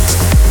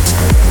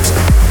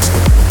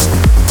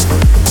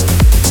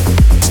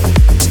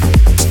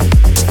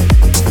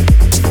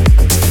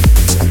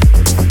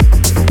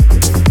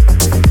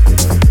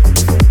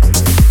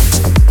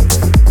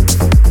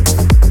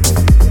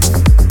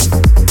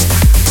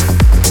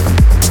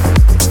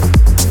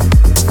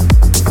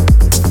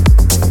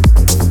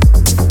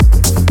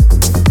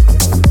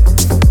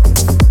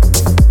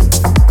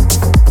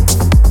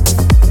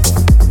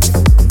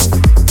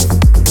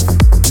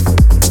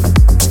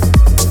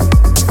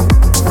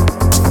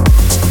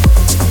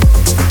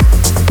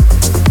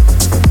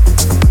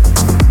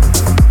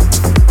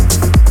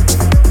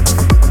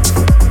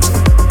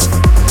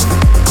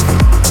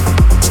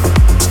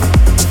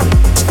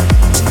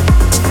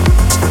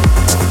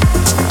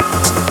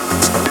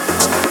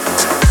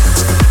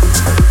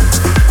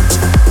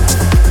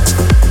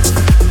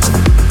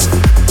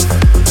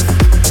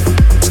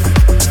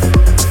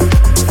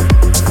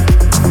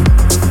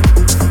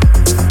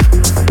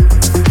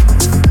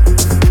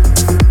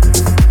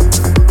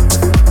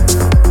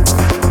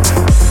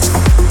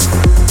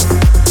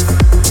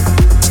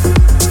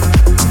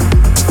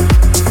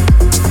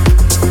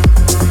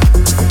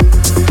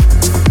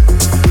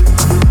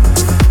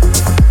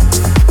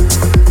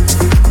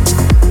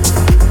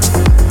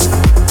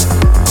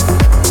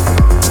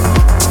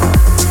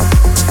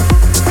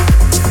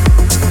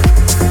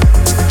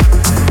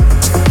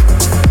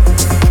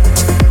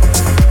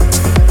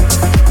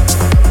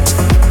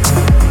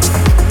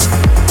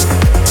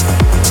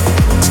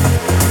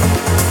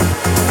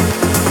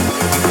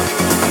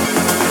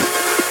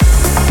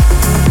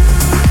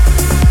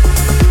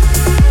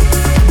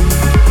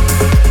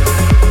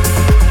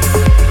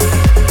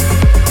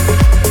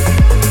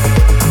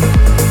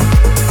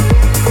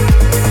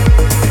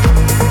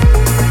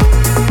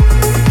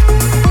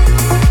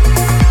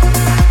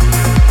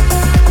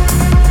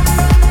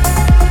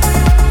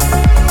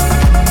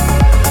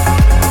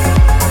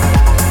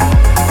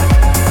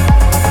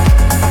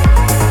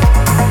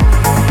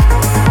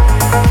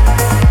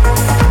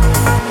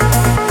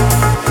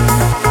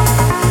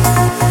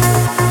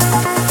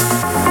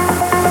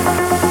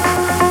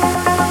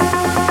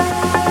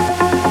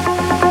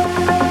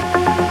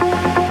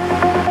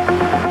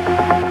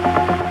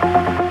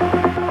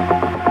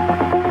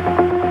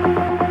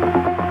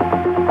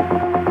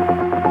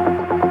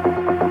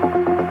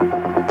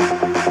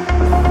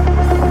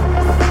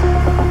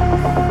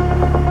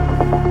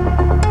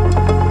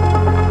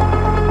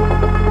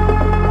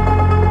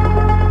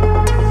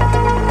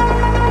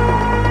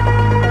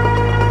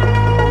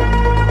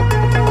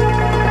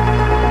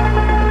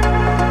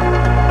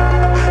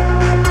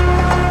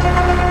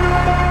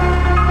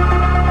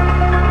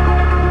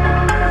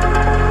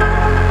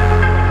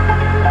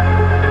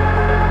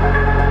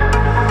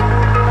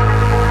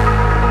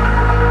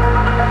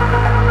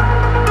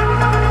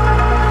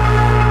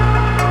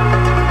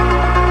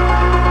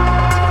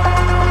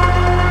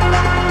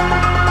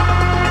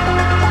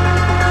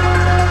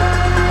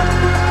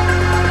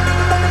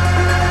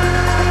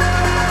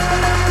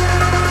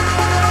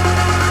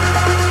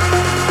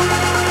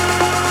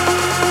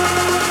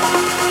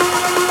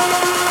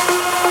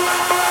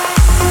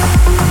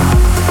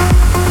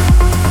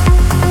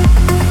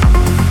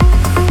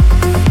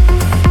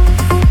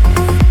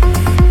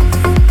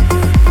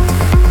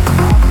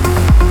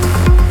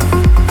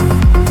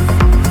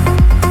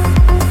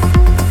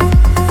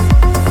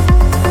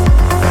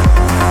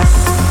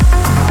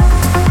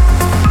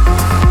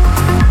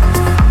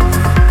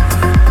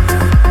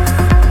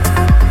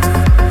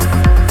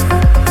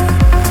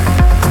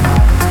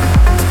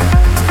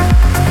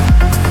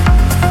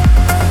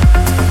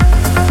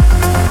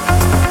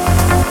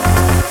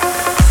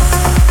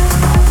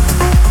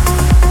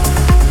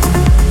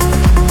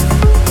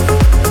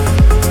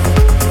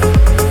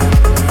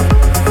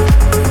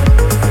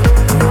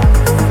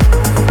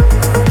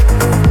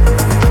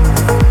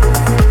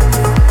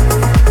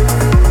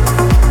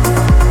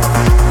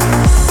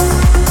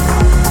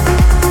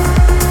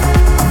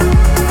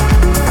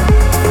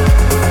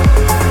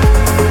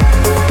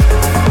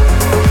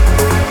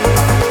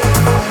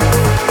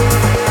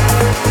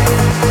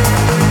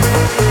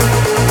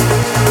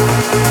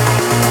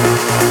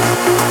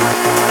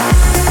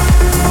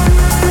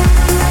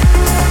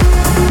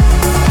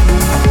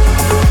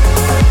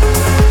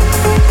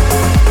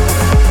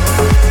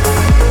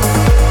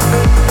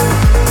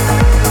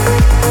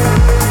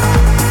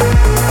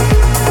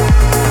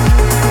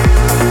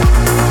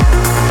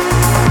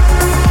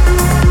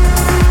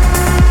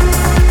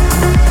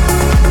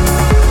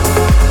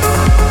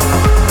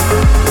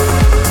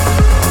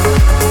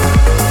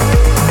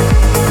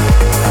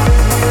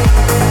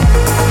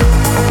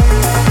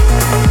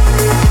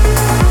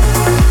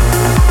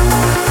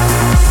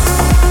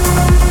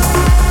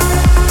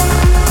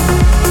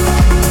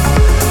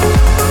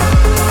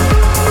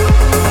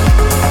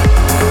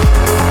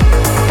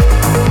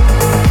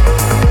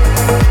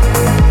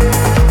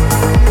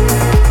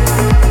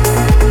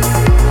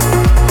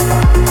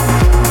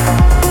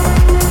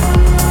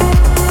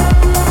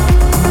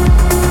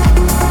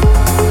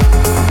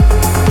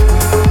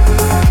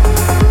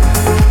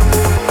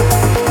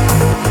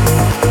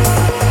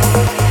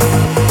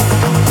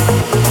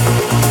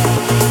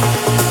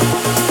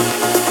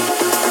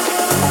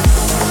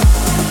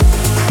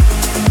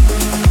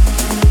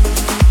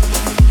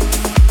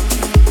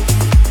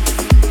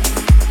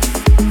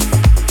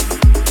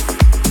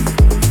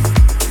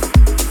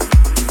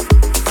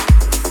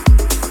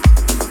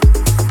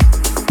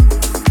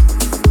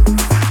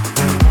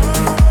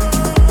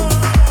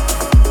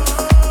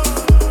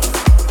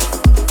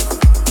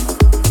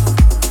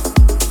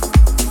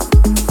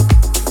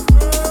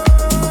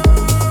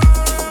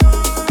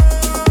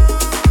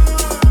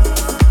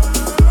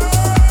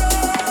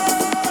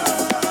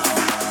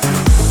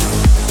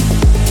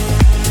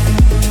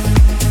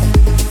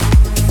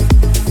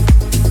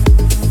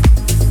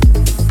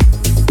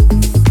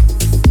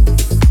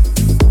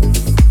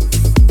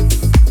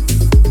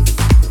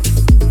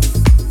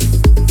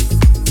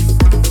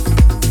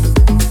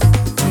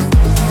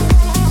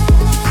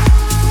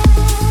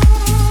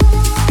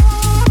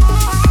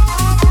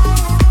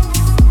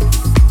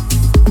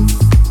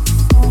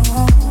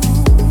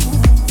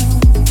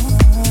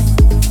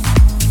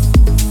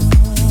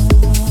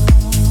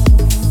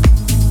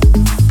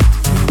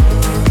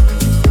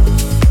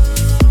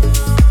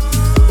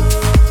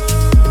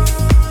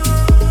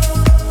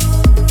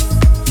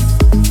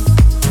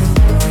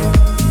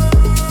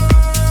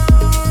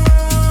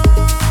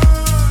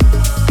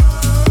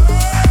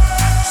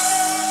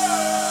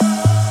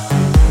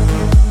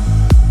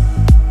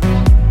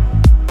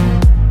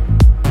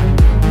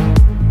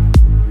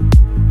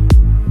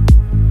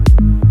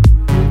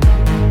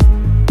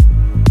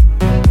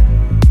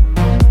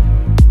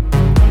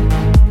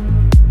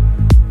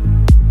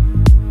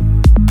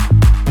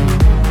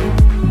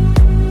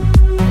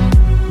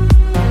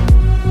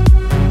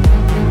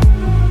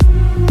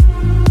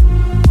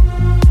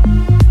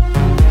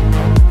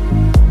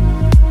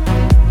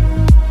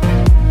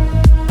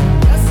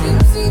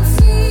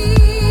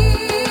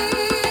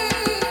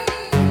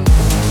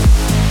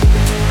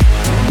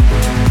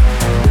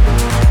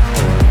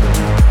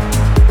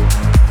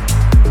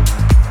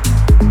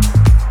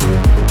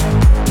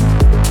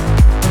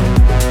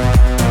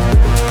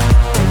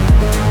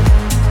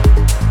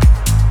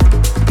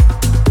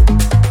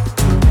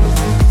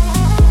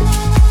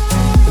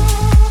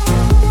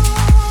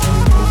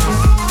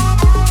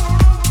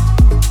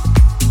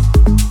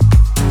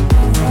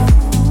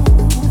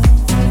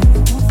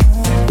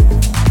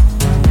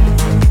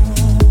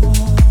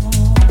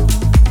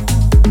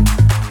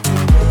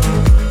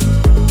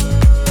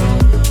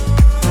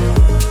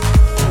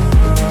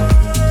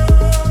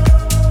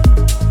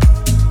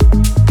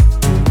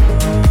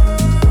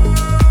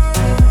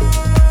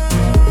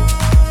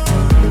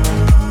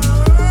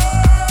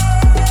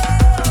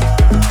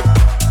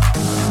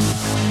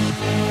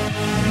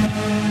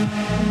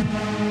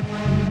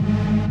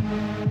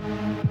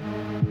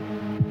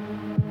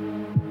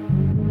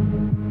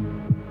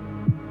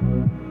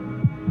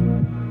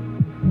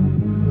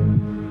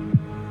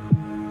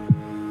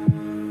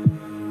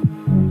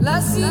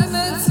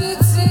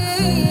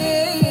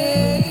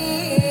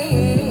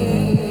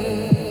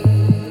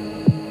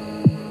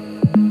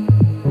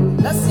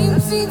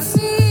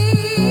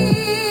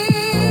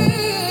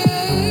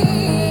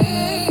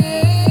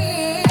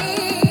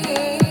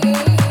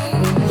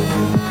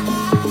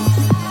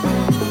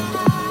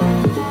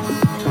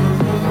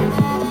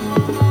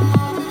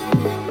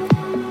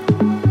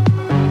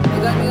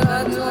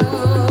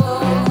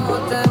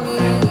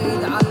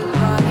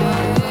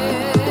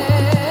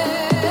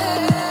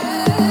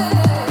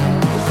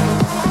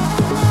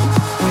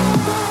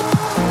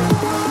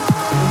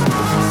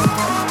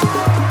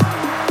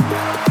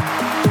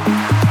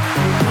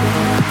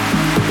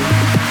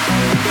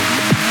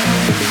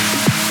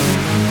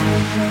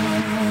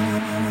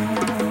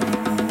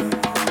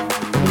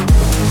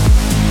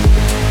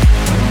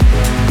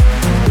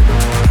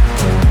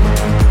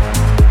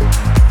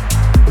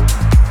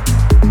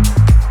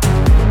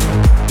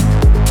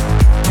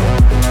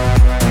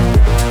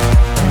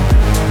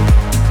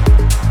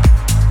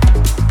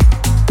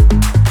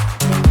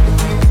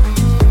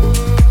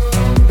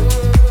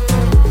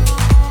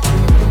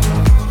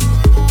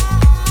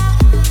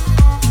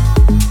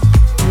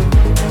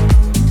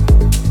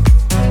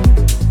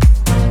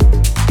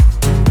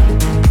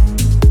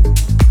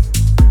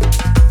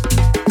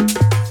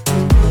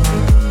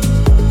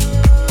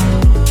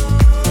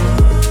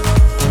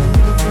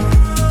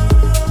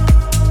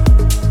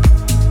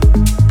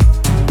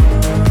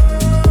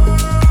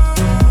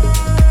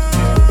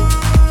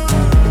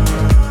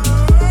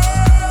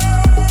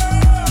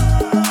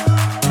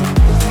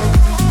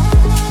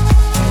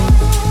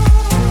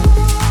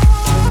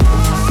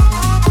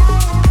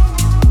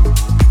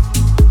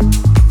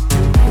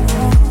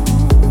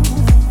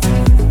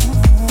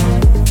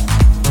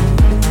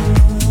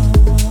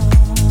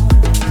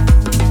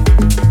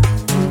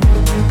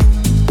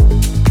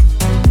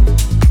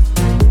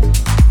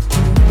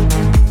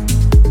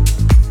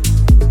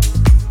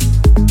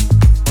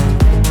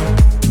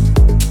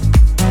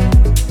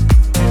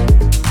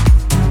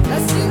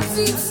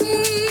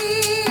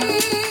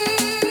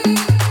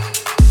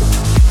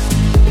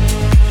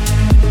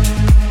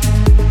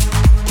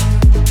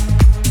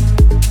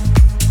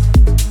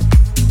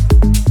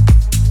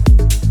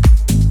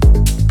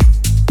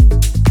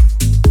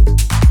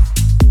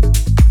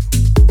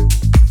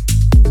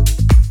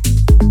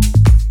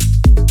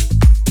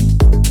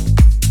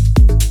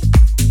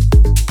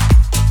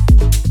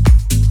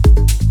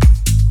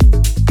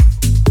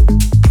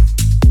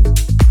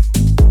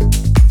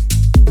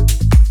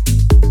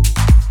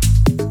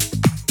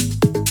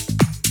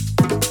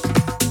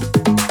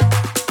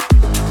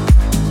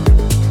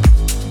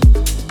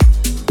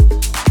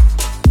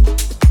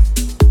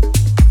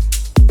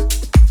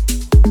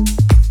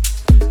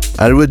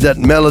 And with that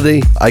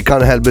melody, I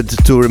can't help but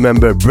to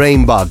remember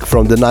Brainbug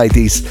from the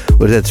 90s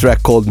with a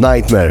track called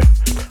Nightmare.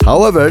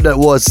 However, that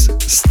was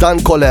Stan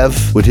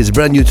Kolev with his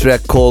brand new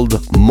track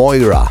called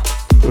Moira.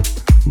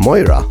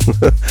 Moira?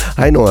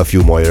 I know a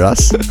few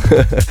Moiras.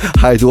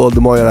 Hi to all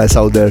the Moiras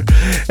out there.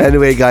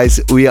 Anyway,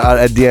 guys, we are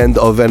at the end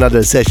of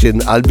another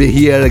session. I'll be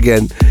here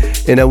again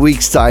in a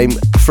week's time,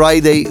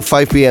 Friday,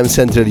 5 p.m.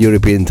 Central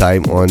European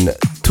Time on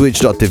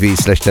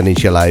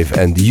twitch.tv/Tanisha Live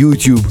and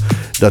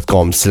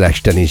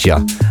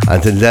youtube.com/Tanisha.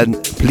 Until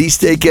then, please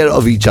take care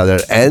of each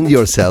other and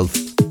yourself.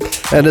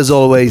 And as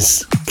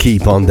always,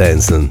 keep on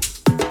dancing.